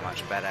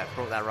 Much better.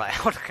 Brought that right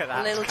out. Look at that.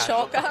 A little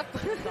chalk up.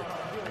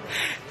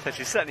 So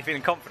she's certainly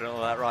feeling confident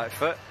on that right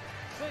foot.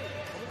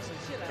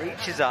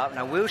 Reaches up.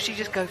 Now, will she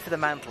just go for the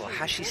mantle, or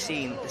has she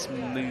seen this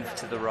move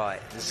to the right?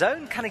 The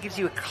zone kind of gives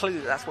you a clue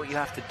that that's what you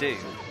have to do.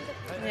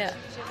 Yeah.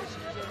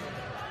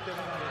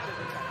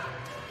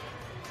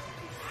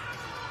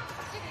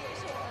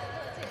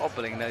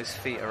 Wobbling those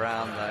feet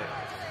around, though.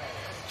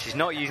 She's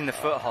not using the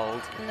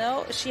foothold.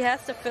 No, she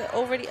has the foot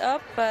already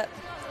up, but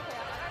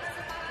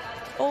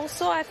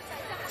also I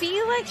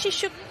feel like she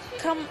should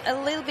come a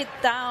little bit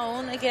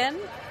down again.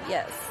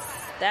 Yes.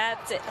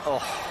 That's it.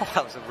 Oh,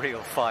 that was a real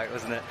fight,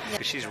 wasn't it?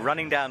 Yeah. She's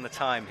running down the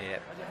time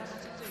here.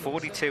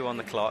 42 on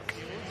the clock.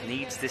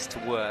 Needs this to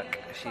work.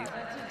 She's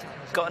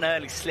got an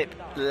early slip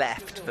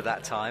left for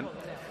that time.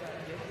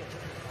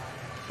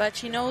 But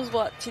she knows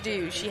what to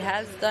do. She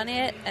has done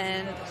it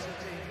and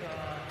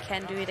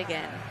can do it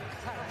again.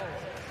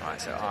 Right,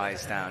 so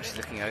eyes down. She's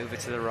looking over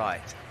to the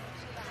right.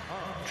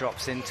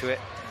 Drops into it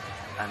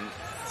and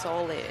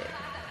solid.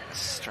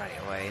 Straight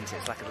away into it.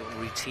 It's like a little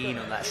routine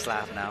on that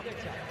slab now.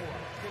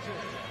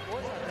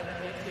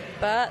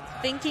 But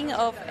thinking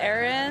of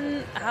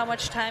ERIN, how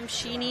much time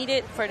she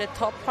needed for the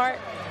top part.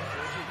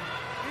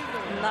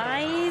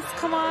 Nice,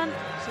 come on.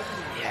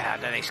 Yeah,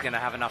 I don't think she's going to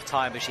have enough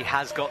time, but she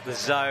has got the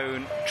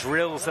zone,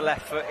 drills the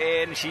left foot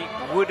in. She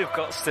would have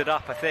got stood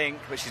up, I think,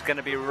 but she's going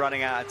to be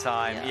running out of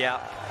time. Yeah.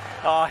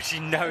 Oh, she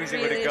knows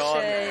it would have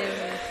gone.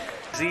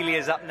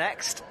 ZHILU's up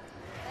next.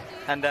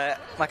 And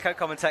my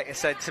co-commentator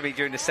said to me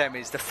during the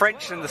semis, the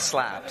French and the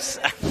slabs,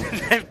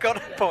 they've got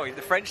a point.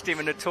 The French team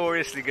are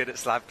notoriously good at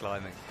slab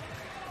climbing.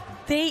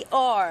 They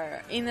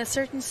are, in a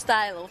certain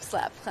style of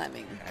slab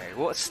climbing. Okay,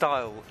 what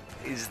style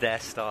is their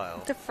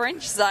style? The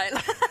French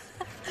style.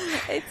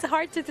 It's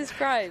hard to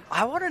describe.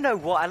 I want to know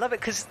what. I love it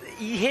because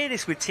you hear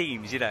this with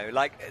teams, you know,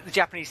 like the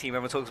Japanese team,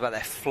 everyone talks about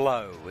their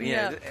flow. You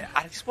know,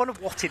 I just wonder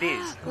what it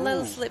is. A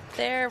little slip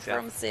there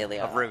from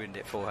ZÉLIA. I've ruined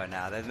it for her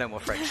now. There's no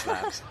more French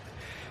slabs.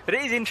 But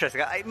it is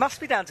interesting. It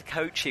must be down to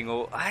coaching,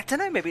 or I don't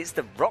know, maybe it's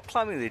the rock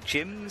climbing, the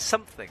gym,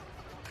 something.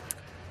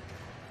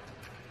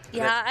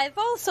 Yeah, I've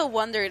also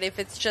wondered if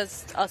it's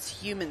just us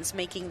humans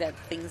making that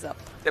things up.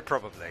 Yeah,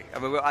 probably. I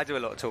mean, I do a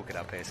lot of talking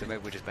up here, so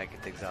maybe we're just making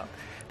things up.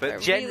 But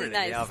generally, really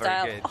nice they are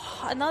style. very good.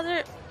 Oh,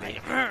 another...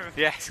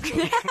 Yes,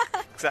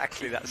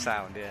 exactly that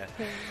sound, yeah.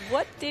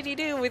 What did he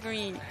do with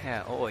me?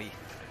 Yeah, oi.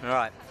 All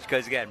right, she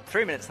goes again.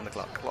 3 minutes on the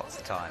clock, lots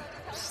of time.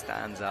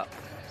 Stands up.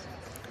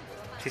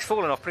 She's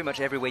fallen off pretty much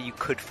everywhere you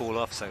could fall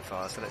off so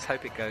far, so let's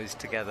hope it goes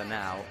together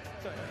now.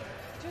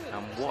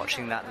 I'm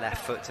watching that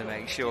left foot to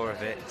make sure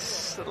of it.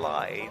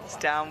 Slides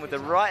down with the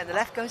right, and the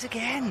left goes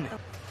again.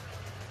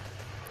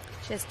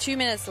 She has 2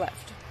 minutes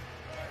left.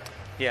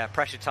 Yeah,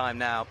 pressure time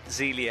now.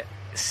 ZHILU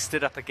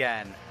stood up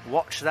again.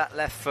 Watch that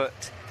left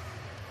foot.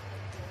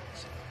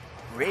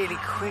 Really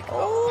quick.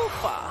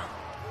 Oh!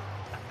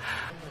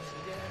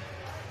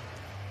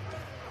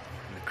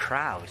 And the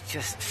crowd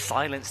just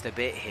silenced a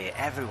bit here.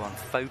 Everyone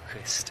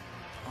focused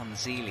on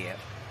ZHILU.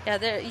 Yeah,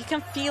 there you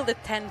can feel the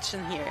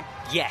tension here.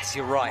 Yes,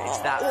 you're right. It's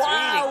that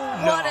wow,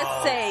 feeling. What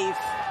a save.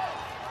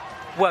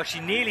 Well,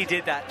 she nearly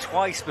did that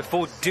twice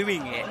before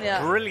doing it.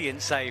 Yeah.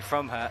 Brilliant save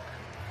from her.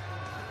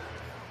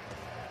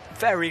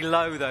 Very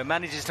low, though.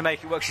 Manages to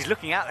make it work. She's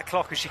looking at the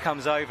clock as she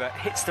comes over.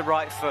 Hits the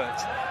right foot.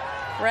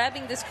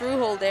 Grabbing the screw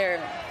hole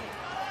there.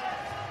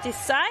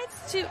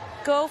 Decides to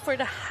go for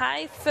the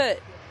high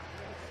foot.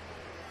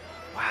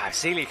 Wow, if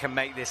ZHILU can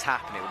make this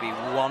happen, it would be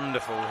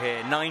wonderful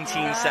here.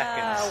 19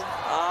 seconds.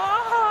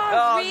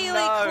 Oh,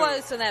 really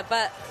close on that,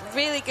 but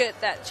really good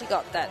that she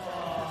got that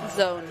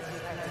zone.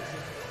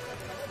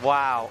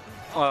 Wow.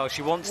 Well,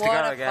 she wants to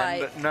go again,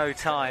 fight. but no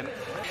time.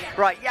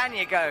 Right,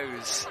 Janja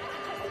goes.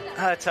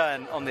 Her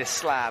turn on this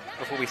slab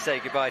before we say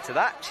goodbye to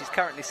that. She's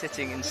currently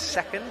sitting in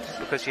second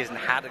because she hasn't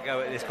had a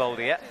go at this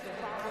boulder yet.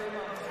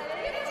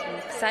 So I'm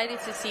excited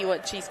to see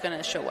what she's going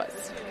to show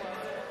us.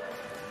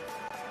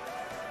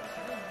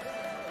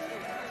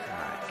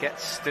 Right,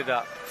 gets stood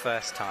up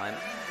first time.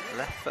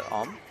 Left foot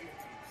on.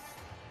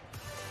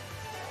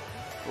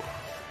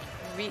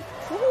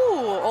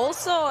 Ooh,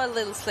 also a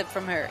little slip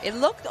from her. It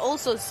looked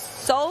also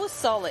so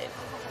solid.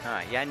 All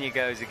right, Janja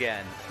goes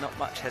again. Not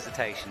much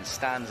hesitation.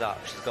 Stands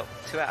up. She's got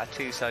 2 out of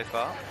 2 so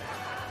far.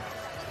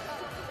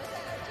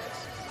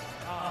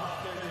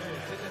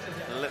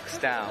 Looks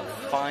down.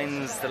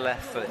 Finds the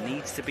left foot.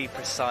 Needs to be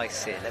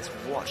precise here. Let's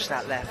watch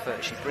that left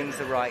foot. She brings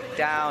the right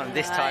down.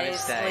 This time it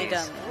stays.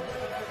 Done.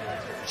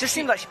 Just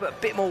seemed like she put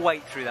a bit more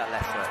weight through that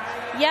left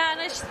foot. Yeah,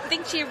 and I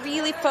think she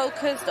really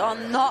focused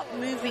on not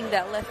moving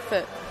that left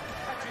foot.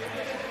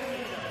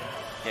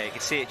 Yeah, you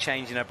can see it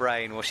change in her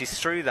brain. Well, she's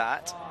through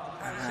that.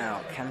 Now,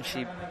 can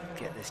she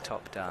get this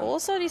top done?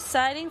 Also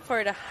deciding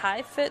for the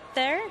high foot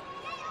there.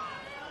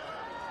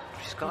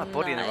 She's got her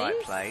body in the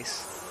right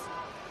place.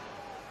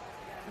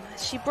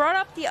 She brought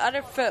up the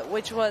other foot,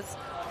 which was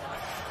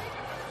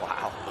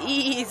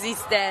easy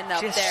stand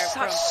up there. She has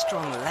such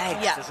strong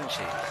legs, doesn't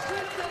she?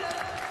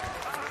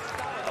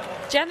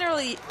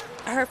 Generally,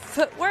 her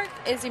footwork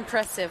is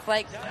impressive.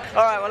 Like,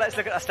 all right, well, let's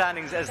look at our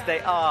standings as they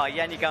are.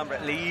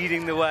 GARNBRET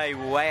leading the way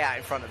out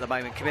in front at the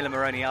moment. CAMILLA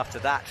MORONI after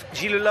that.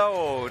 ZHILU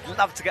Lord,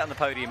 love to get on the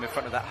podium in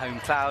front of that home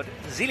cloud.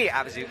 ZÉLIA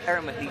AVEZOU,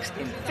 ERIN in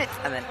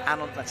 5th, and then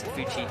ANON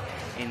MATSUFUJI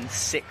in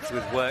 6th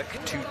with work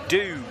to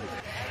do.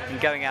 And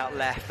going out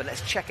left, but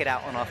let's check it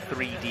out on our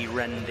 3D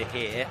render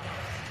here.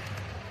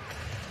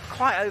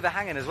 Quite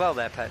overhanging as well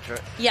there, Petra.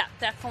 Yeah,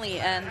 definitely.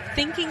 And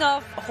thinking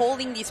of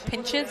holding these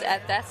pinches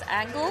at that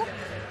angle,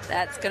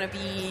 that's going to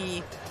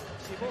be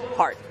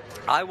hard.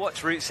 I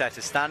watched route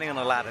setters standing on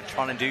a ladder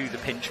trying to do the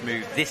pinch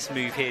move, this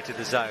move here to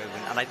the zone,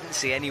 and I didn't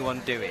see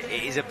anyone do it.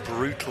 It is a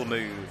brutal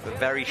move, a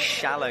very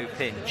shallow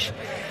pinch.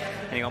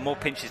 And you got more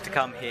pinches to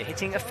come here,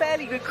 hitting a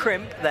fairly good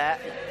crimp there,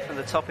 and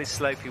the top is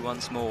slopey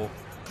once more.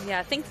 Yeah,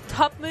 I think the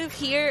top move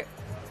here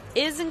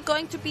isn't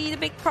going to be the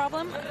big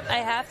problem. I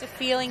have the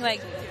feeling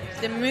like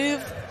the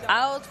move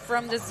out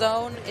from the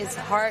zone is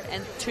hard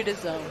and to the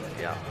zone.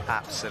 Yeah,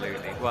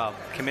 absolutely. Well,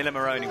 Camilla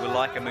Moroni will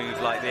like a move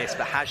like this,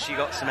 but has she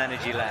got some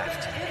energy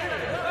left?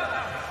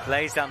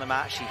 Lays down the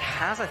mat. She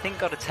has, I think,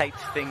 got a taped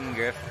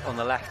finger on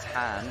the left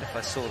hand, if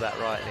I saw that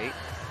rightly.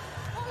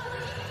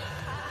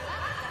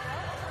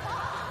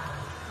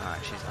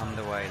 Alright, she's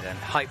underway then.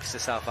 Hypes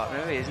herself up.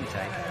 No, it isn't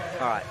tape.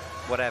 Alright,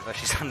 whatever.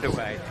 She's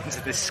underway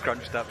into this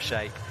scrunched up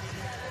shape.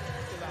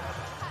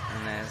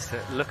 And there's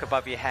the look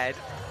above your head.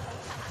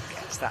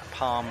 Gets that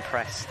palm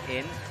press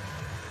in.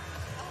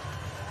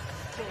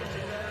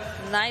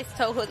 Nice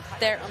toe hook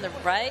there on the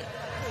right.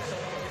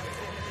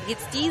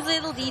 It's these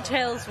little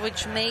details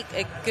which make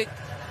a good,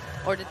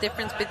 or the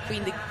difference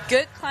between the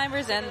good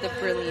climbers and the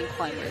brilliant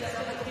climbers.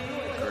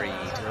 Agreed.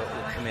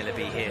 Will Camilla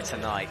be here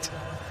tonight?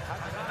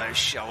 Those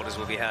shoulders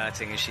will be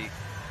hurting as she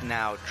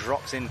now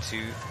drops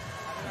into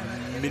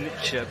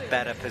miniature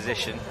better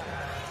position.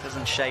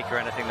 Doesn't shake or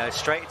anything though,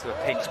 straight to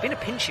a pinch. It's been a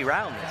pinchy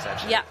round this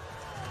actually. Yeah.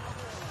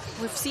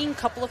 We've seen a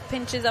couple of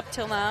pinches up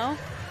till now.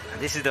 And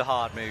this is the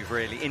hard move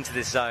really, into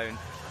this zone.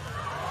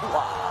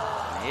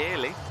 Wow.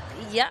 Nearly.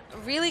 Yeah,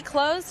 really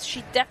close.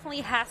 She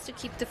definitely has to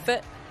keep the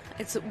foot.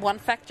 It's one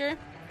factor.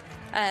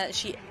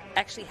 She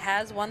actually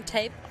has one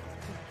tape.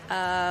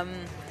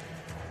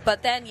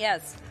 But then,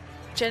 yes,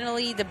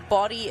 generally the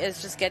body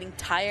is just getting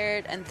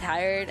tired and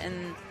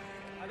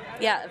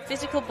yeah, a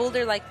physical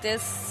boulder like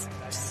this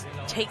just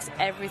takes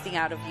everything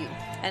out of you.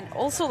 And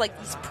also like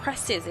these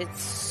presses,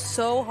 it's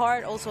so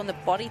hard also on the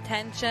body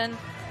tension.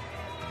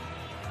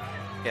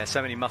 Yeah,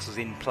 so many muscles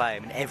in play. I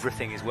mean,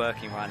 everything is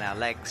working right now.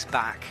 Legs,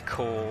 back,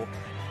 core,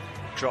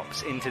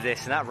 drops into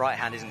this, and that right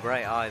hand isn't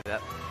great either.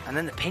 And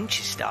then the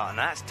pinches start, and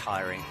that's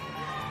tiring.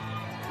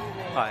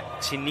 Right,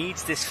 she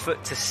needs this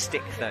foot to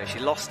stick though. She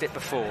lost it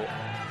before.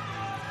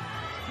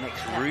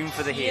 Makes room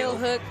for the heel.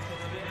 Hook.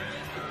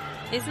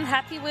 Isn't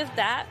happy with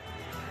that.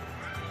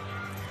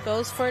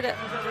 Goes for the...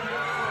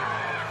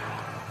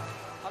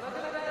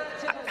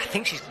 I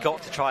think she's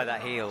got to try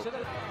that heel.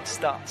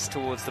 Starts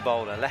towards the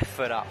boulder, left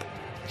foot up.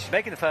 She's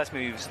making the first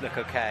moves look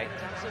okay.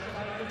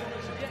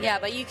 Yeah,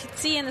 but you could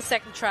see in the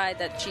second try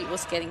that she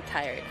was getting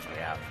tired.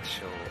 Yeah, for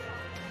sure.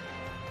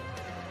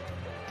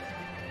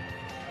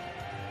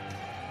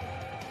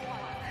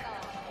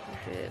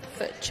 The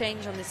foot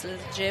change on this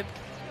little jib.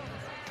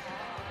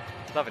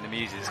 Loving the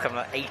music. It's kind of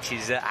like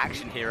 80s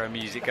action hero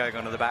music going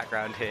on in the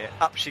background here.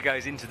 Up she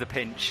goes into the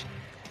pinch.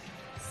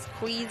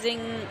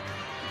 Squeezing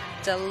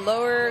the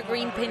lower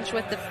green pinch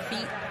with the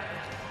feet.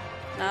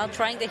 Now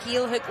trying the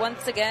heel hook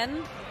once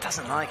again.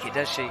 Doesn't like it,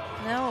 does she?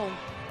 No.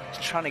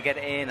 She's trying to get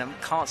it in. I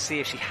can't see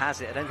if she has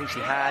it. I don't think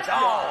she has.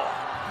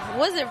 Oh! It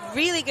was a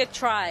really good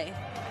try.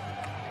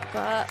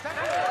 But...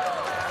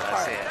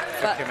 That's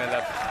it. But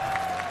Camilla.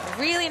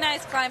 really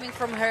nice climbing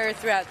from her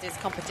throughout this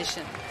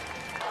competition.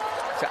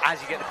 So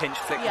as you get the pinch,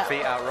 flick your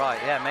feet out right.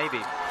 Yeah, maybe.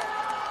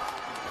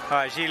 All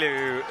right,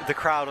 ZHILU, the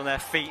crowd on their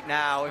feet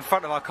now. In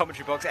front of our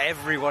commentary box,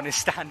 everyone is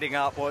standing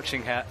up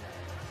watching her.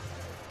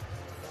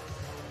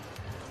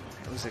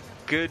 It was a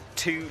good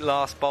two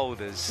last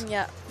boulders.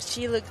 Yeah,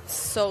 she looked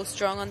so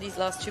strong on these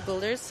last two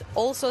boulders.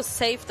 Also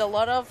saved a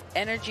lot of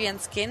energy and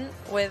skin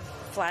with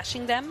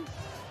flashing them.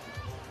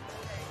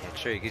 Yeah,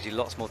 true. It gives you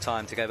lots more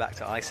time to go back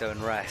to ISO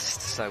and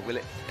rest. So will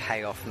it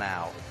pay off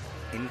now?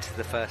 Into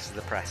the first of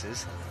the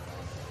presses.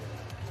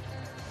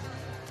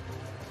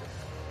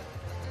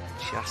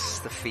 Adjusts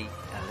the feet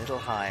a little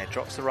higher,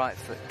 drops the right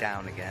foot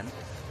down again.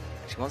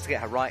 She wants to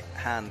get her right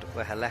hand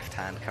where her left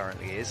hand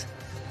currently is.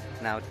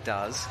 Now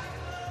does.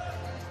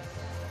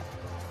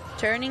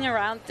 Turning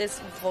around this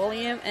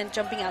volume and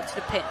jumping out to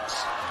the pinch.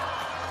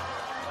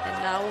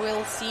 And now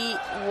we'll see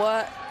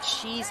what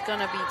she's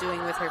gonna be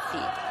doing with her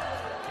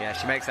feet. Yeah,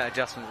 she makes that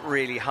adjustment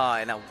really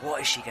high. Now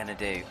what is she gonna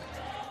do?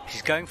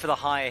 She's going for the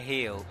higher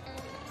heel.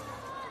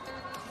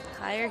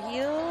 Higher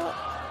heel.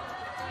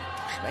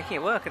 She's making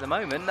it work at the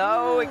moment.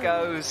 No, it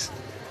goes.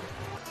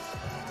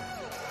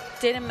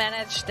 Didn't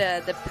manage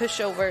the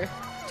push over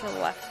to the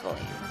left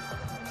volume.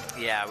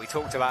 Yeah, we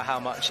talked about how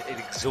much it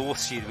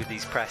exhausts you with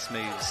these press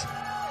moves.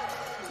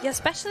 Yeah,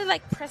 especially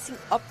like pressing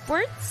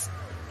upwards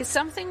is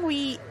something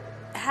we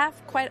have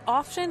quite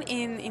often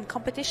in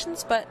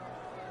competitions, but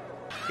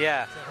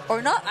yeah,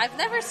 or not. I've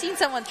never seen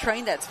someone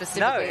train that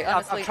specifically. No,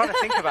 honestly. I'm trying to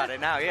think about it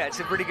now. Yeah, it's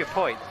a really good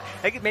point.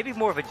 Like, maybe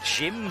more of a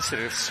gym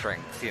sort of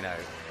strength, you know.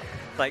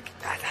 Like,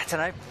 I don't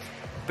know.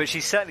 But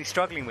she's certainly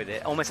struggling with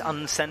it, almost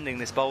unsending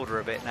this boulder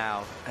a bit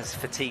now as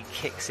fatigue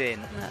kicks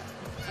in. No.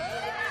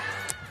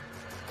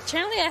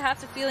 Generally, I have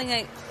the feeling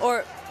like,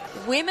 or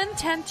women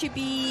tend to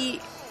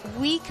be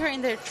weaker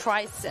in their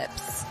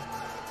triceps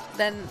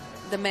than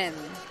the men.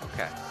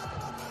 Okay.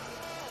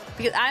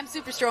 Because I'm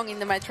super strong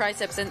in my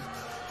triceps, and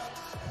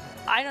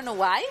I don't know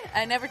why.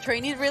 I never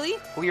trained it really.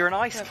 Well, you're an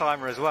ice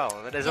climber as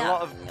well. There's a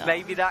lot of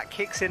maybe that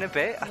kicks in a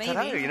bit. I don't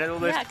know. You know, all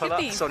those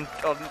pull-ups on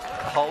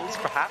holds,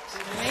 perhaps.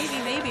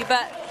 Maybe.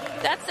 But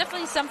that's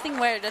definitely something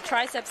where the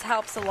triceps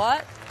helps a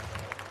lot.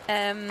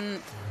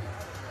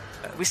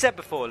 We said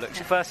before, look,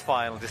 she first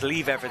final, just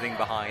leave everything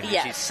behind.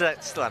 Yeah. She's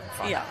still having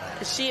fun out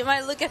there. She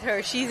might look at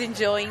her. She's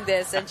enjoying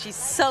this, and she's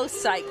so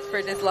psyched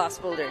for this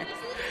last boulder.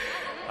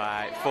 All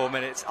right, 4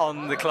 minutes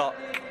on the clock,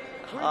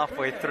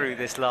 halfway through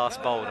this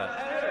last boulder.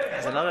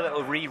 There's another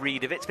little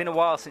reread of it. It's been a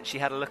while since she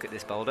had a look at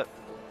this boulder.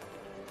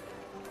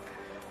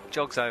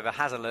 Jogs over,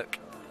 has a look,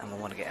 and we'll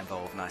want to get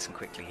involved nice and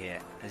quickly here.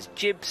 There's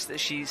jibs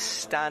that she's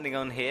standing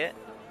on here.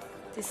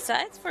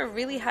 Decides for a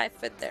really high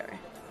foot there.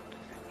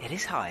 It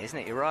is high, isn't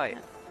it? You're right.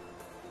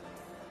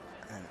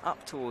 And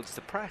up towards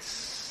the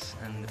press,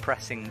 and the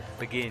pressing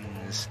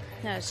begins.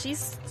 No,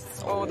 she's...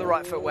 Oh, the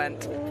right foot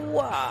went.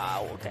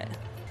 Wow, okay.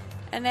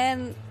 And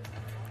then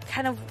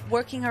kind of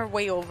working her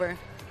way over.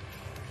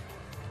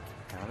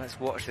 Now let's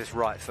watch this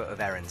right foot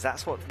of Erin's.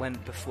 That's what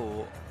went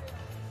before.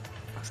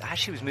 As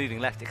she was moving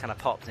left, it kind of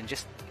popped, and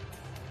just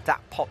that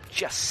pop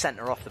just sent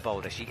her off the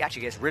boulder. She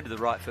actually gets rid of the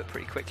right foot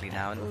pretty quickly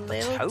now. And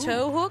little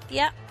toe hook,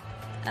 yeah.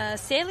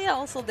 ZÉLIA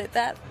also did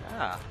that.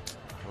 Ah,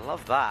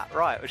 love that.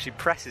 Right, well, she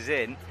presses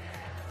in.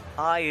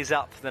 Eye is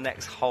up for the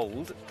next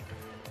hold.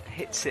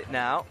 Hits it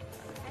now.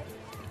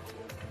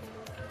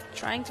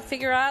 Trying to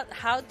figure out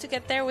how to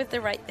get there with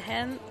the right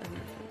hand.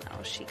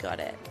 Now she got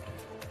it.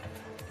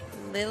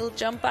 Little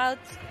jump out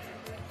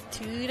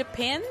to the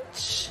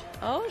pinch.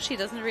 Oh, she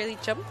doesn't really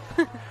jump.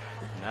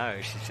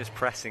 No, she's just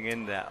pressing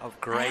in there. Oh,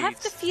 great. I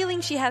have the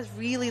feeling she has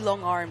really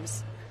long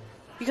arms.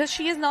 Because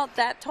she is not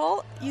that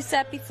tall, you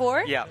said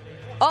before. Yeah.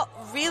 Oh,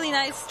 really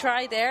nice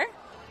try there.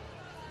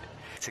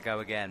 To go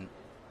again.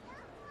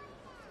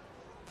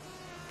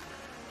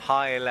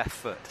 High left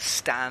foot,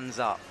 stands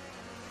up.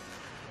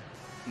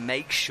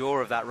 Make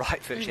sure of that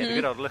right foot. She had a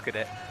good old look at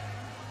it.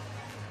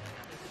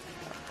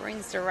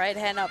 Brings the right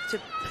hand up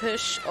to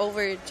push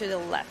over to the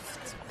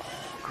left.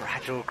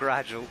 Oh,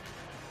 gradual.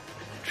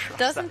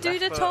 Doesn't do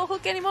the toe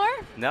hook anymore?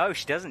 No,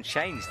 she doesn't.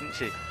 Change, didn't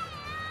she?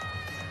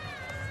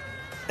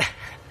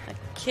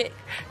 Kid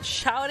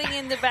shouting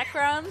in the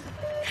background.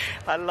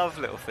 I love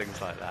little things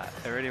like that.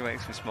 It really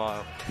makes me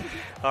smile.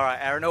 All right,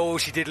 Erin. Oh,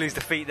 she did lose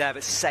the feet there,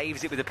 but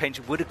saves it with a pinch.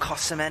 Would have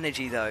cost some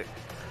energy, though.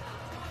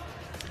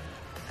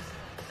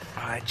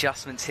 All right,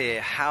 adjustments here.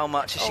 How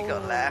much has she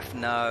got left?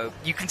 No.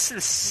 You can sort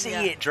of see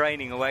it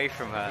draining away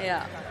from her.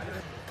 Yeah.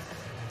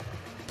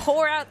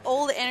 Pour out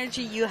all the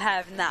energy you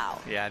have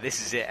now. Yeah,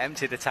 this is it.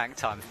 Empty the tank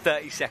time.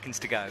 30 seconds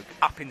to go.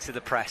 Up into the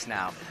press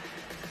now.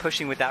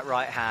 Pushing with that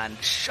right hand.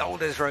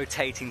 Shoulders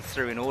rotating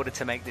through in order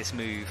to make this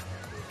move.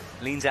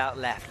 Leans out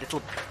left.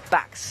 Little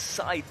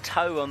backside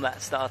toe on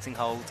that starting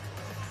hold.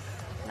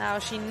 Now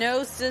she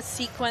knows the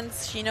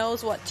sequence. She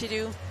knows what to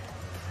do.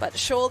 But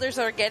shoulders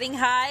are getting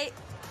high.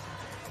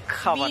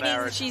 Come on,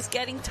 Erin. She's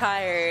getting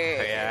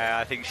tired. Yeah,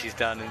 I think she's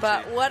done.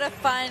 But what a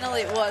final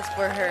it was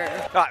for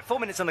her. All right, 4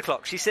 minutes on the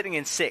clock. She's sitting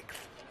in 6th.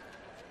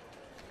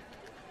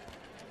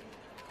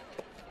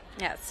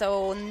 Yeah,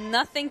 so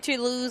nothing to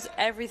lose,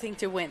 everything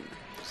to win.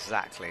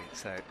 Exactly.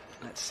 So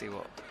let's see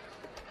what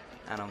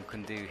Anon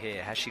can do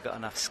here. Has she got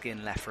enough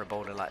skin left for a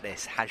boulder like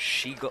this? Has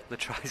she got the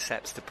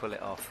triceps to pull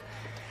it off?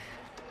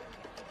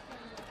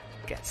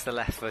 Gets the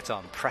left foot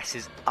on,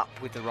 presses up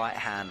with the right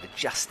hand,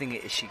 adjusting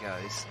it as she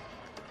goes.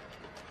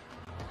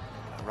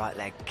 Right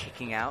leg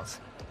kicking out.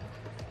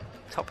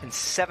 Top in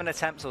 7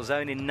 attempts, or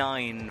zone in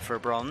 9 for a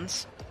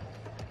bronze.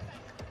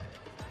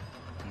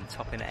 And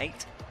top in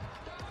 8.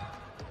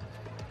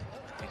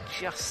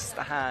 Adjusts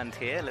the hand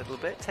here a little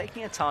bit,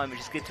 taking her time, which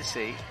is good to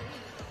see.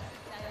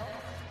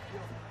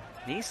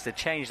 Needs to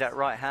change that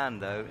right hand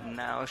though.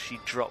 Now she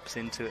drops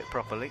into it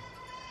properly.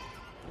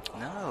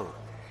 No,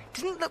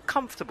 didn't look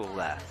comfortable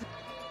there.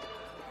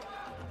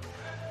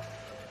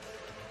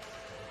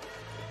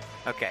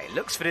 Okay,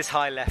 looks for this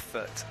high left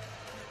foot.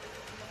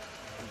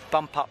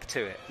 Bump up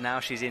to it.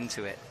 Now she's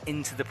into it.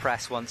 Into the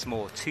press once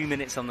more. 2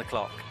 minutes on the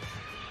clock.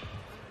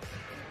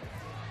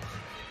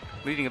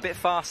 Moving a bit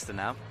faster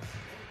now.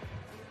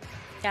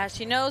 Yeah,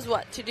 she knows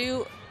what to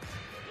do.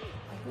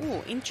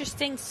 Ooh,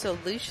 interesting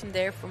solution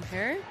there from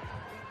her.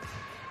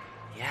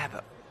 Yeah,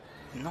 but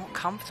not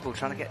comfortable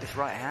trying to get this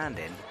right hand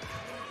in.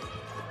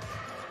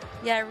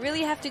 Yeah, I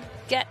really have to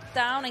get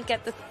down and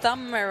get the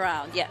thumb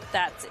around. Yeah,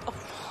 that's it.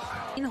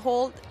 Oh. In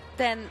hold,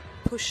 then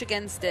push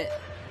against it.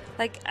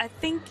 Like, I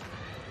think...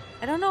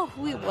 I don't know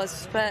who it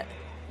was, but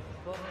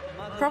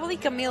probably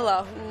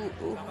CAMILLA,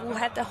 who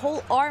had the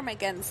whole arm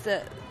against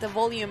the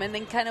volume and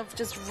then kind of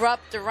just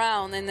rubbed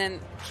around and then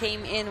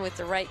came in with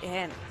the right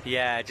hand.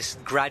 Yeah,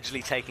 just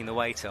gradually taking the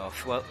weight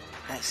off. Well,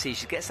 let's see,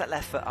 she gets that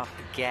left foot up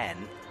again.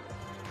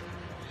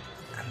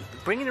 And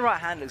bringing the right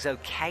hand looks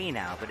okay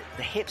now, but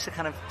the hips are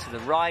kind of to the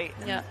right.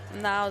 Yeah,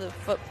 now the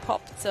foot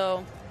popped,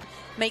 so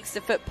makes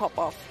the foot pop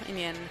off in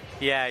the end.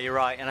 Yeah, you're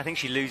right, and I think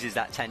she loses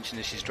that tension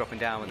as she's dropping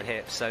down with the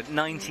hips. So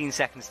 19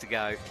 seconds to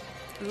go.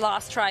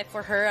 Last try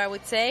for her, I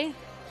would say.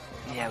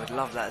 Yeah, would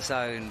love that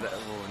zone, but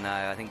oh no,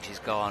 I think she's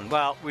gone.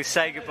 Well, we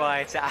say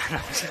goodbye to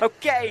Anna.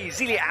 Okay,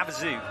 ZHILU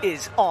AVEZOU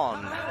is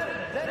on.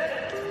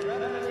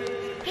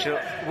 She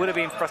would have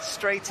been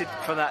frustrated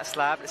from that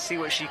slab. Let's see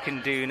what she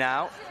can do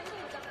now.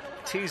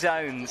 2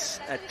 zones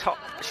top.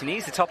 She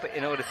needs to top it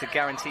in order to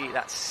guarantee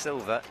that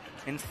silver.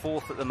 In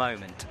 4th at the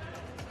moment.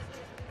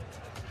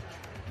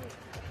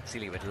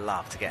 ZHILU would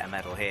love to get a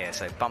medal here,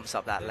 so bumps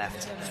up that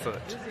left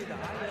foot.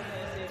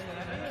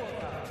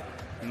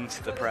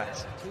 Into the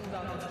press.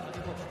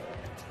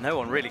 No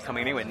one really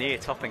coming anywhere near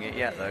topping it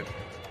yet, though.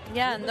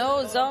 Yeah,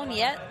 no zone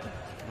yet.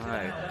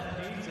 No.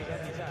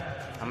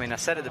 I mean, I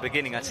said at the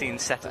beginning I'd seen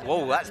set.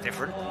 Whoa, that's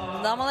different.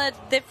 Normally a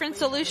different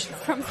solution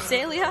from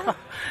ZÉLIA.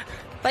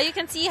 But you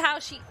can see how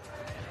she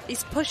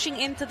is pushing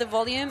into the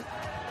volume.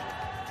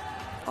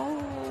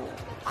 Oh.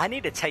 I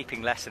need a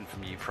taping lesson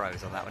from you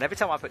pros on that one. Every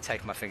time I put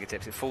tape on my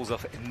fingertips, it falls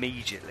off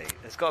immediately.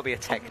 There's got to be a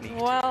technique.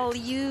 Well,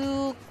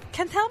 you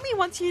can tell me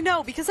once you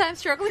know, because I'm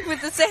struggling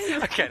with the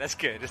same. Okay, that's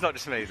good. It's not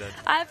just me then.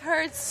 I've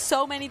heard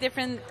so many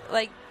different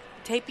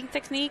taping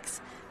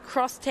techniques,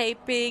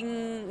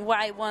 cross-taping,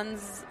 wide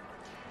ones,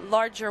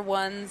 larger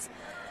ones,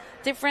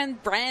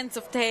 different brands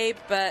of tape,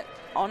 but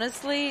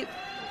honestly,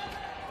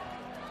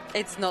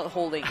 it's not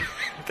holding.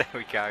 There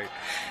we go.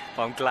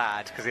 Well, I'm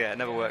glad, because yeah, it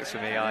never works for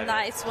me either.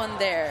 Nice one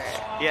there.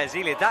 Yeah,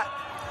 ZHILU,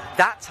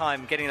 that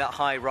time getting that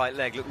high right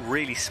leg looked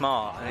really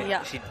smart.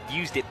 And she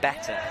used it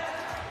better.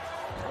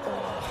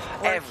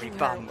 Every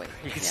bump,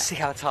 you can see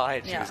how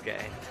tired she was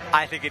getting.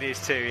 I think it is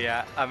too,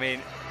 yeah. I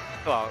mean,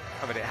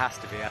 it has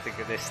to be, I think,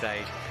 at this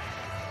stage.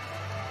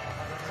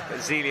 But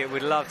ZHILU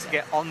would love to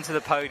get onto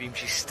the podium.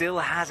 She still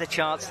has a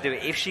chance to do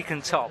it if she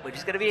can top, which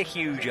is going to be a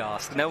huge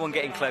ask. No one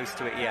getting close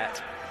to it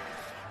yet.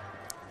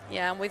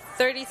 Yeah, and with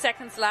 30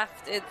 seconds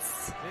left,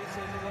 it's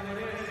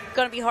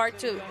going to be hard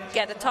to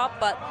get a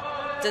top, but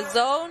the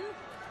zone,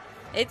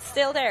 it's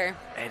still there.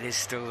 It is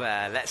still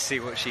there. Let's see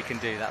what she can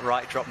do. That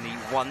right drop knee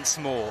once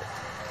more.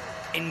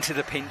 Into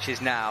the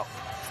pinches now.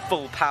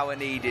 Full power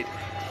needed.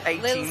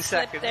 18 Little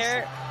seconds. Slip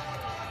there.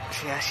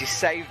 Yeah, she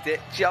saved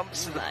it.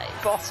 Jumps to the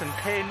bottom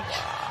pinch.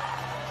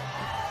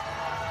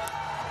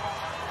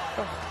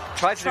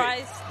 Tries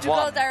to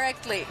go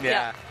directly.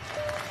 Yeah.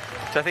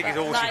 So I think it's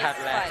all she had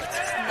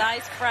left.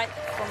 Nice fight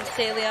from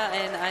ZÉLIA,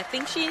 and I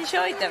think she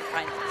enjoyed that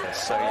fight.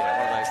 So yeah,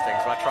 one of those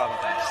things where I try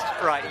my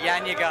best. Right,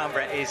 Janja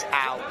Garnbret is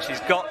out. She's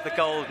got the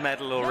gold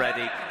medal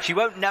already. She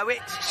won't know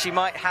it. She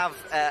might have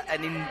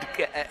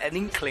an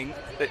inkling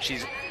that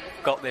she's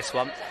got this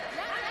one.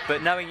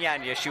 But knowing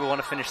Janja, she will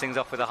want to finish things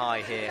off with a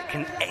high here.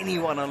 Can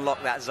anyone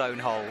unlock that zone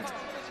hold?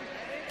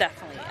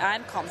 Definitely.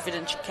 I'm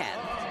confident she can.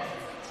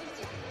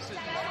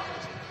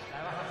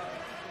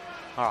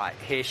 All right,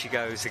 here she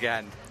goes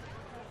again.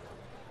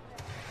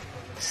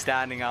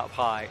 Standing up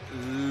high,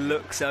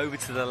 looks over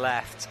to the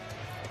left.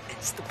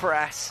 It's the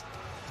press.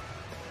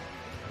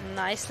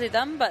 Nicely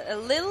done, but a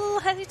little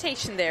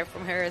hesitation there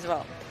from her as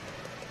well.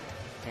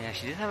 Yeah,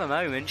 she did have a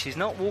moment. She's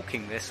not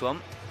walking this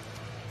one.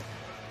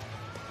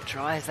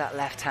 Tries that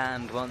left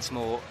hand once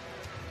more.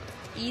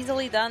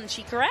 Easily done.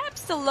 She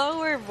grabs the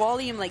lower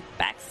volume, like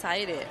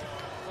backsided.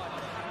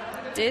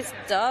 This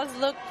does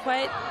look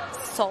quite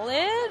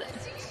solid.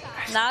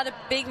 Not a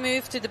big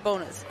move to the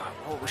bonus.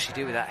 What will she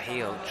do with that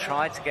heel?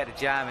 Tried to get a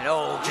jam in.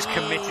 Oh, just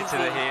committed to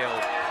the heel.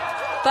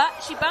 But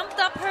she bumped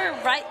up her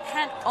right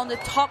hand on the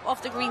top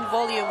of the green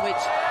volume, which...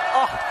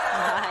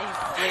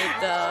 nicely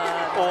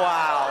done.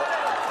 Wow.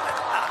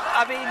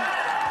 I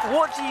mean,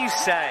 what do you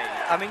say?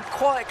 I mean,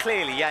 quite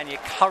clearly, Janja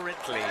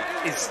currently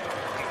is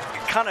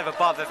kind of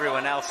above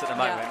everyone else at the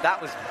moment. Yeah.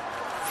 That was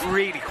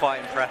really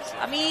quite impressive.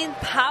 I mean,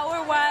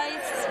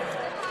 power-wise,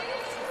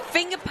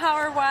 finger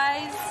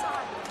power-wise,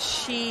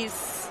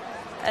 she's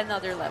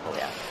another level,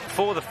 yeah.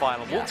 For the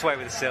final, walks away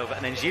with the silver,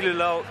 and then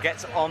ZHILU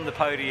gets on the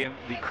podium.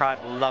 The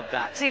crowd will love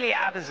that. ZHILU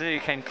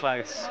AVEZOU came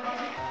close.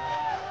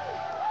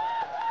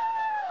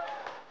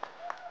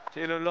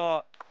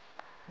 ZHILU,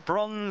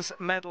 bronze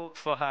medal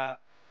for her.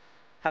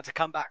 Had to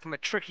come back from a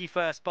tricky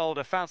first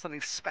boulder, found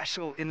something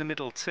special in the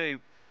middle too.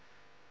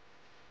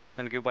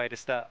 And a good way to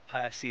start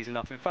her season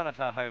off in front of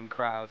her home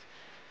crowd.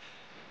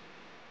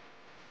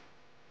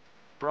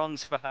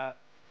 Bronze for her.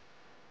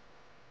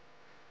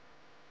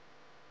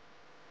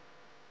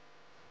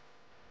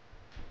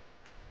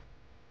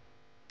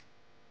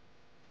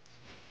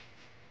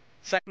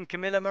 Second,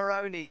 CAMILLA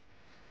MORONI.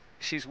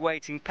 She's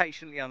waiting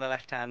patiently on the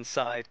left-hand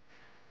side.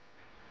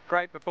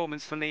 Great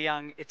performance from the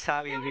young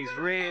Italian who's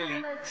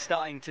really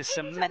starting to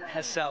cement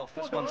herself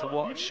as one to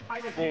watch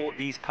for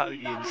these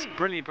podiums.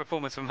 Brilliant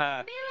performance from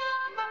her.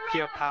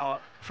 Pure power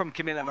from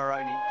CAMILLA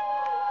MORONI.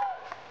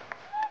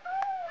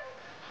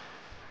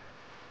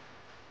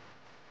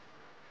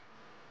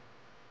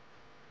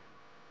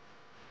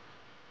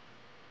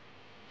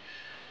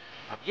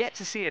 I've yet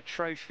to see a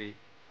trophy.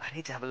 I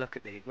need to have a look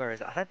at where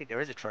is it? I don't think there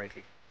is a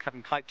trophy.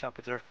 Having hyped up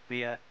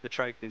the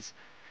trophies.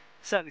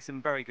 Certainly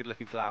some very good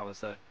looking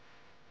flowers though.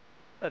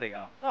 There they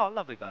are. Oh,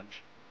 lovely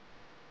bunch.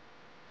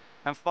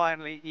 And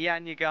finally,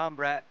 Janja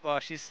Garnbret. Well,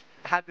 she's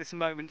had this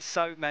moment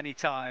so many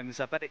times.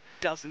 I bet it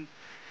doesn't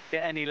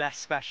get any less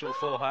special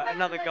for her.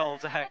 Another gold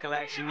to her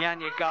collection.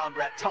 Janja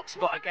Garnbret, top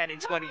spot again in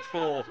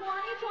 24.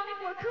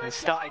 And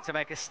starting to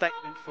make a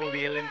statement for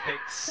the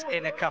Olympics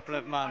in a couple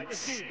of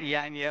months.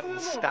 Janja will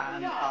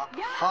stand up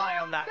high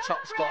on that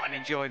top spot and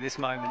enjoy this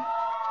moment.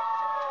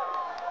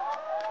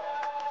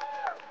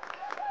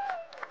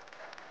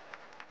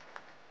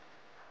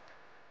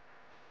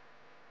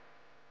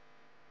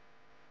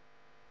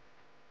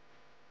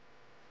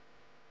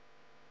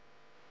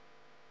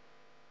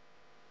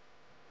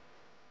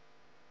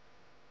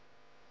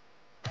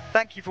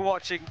 Thank you for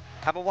watching.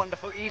 Have a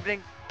wonderful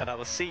evening, and I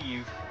will see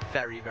you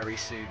very, very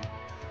soon.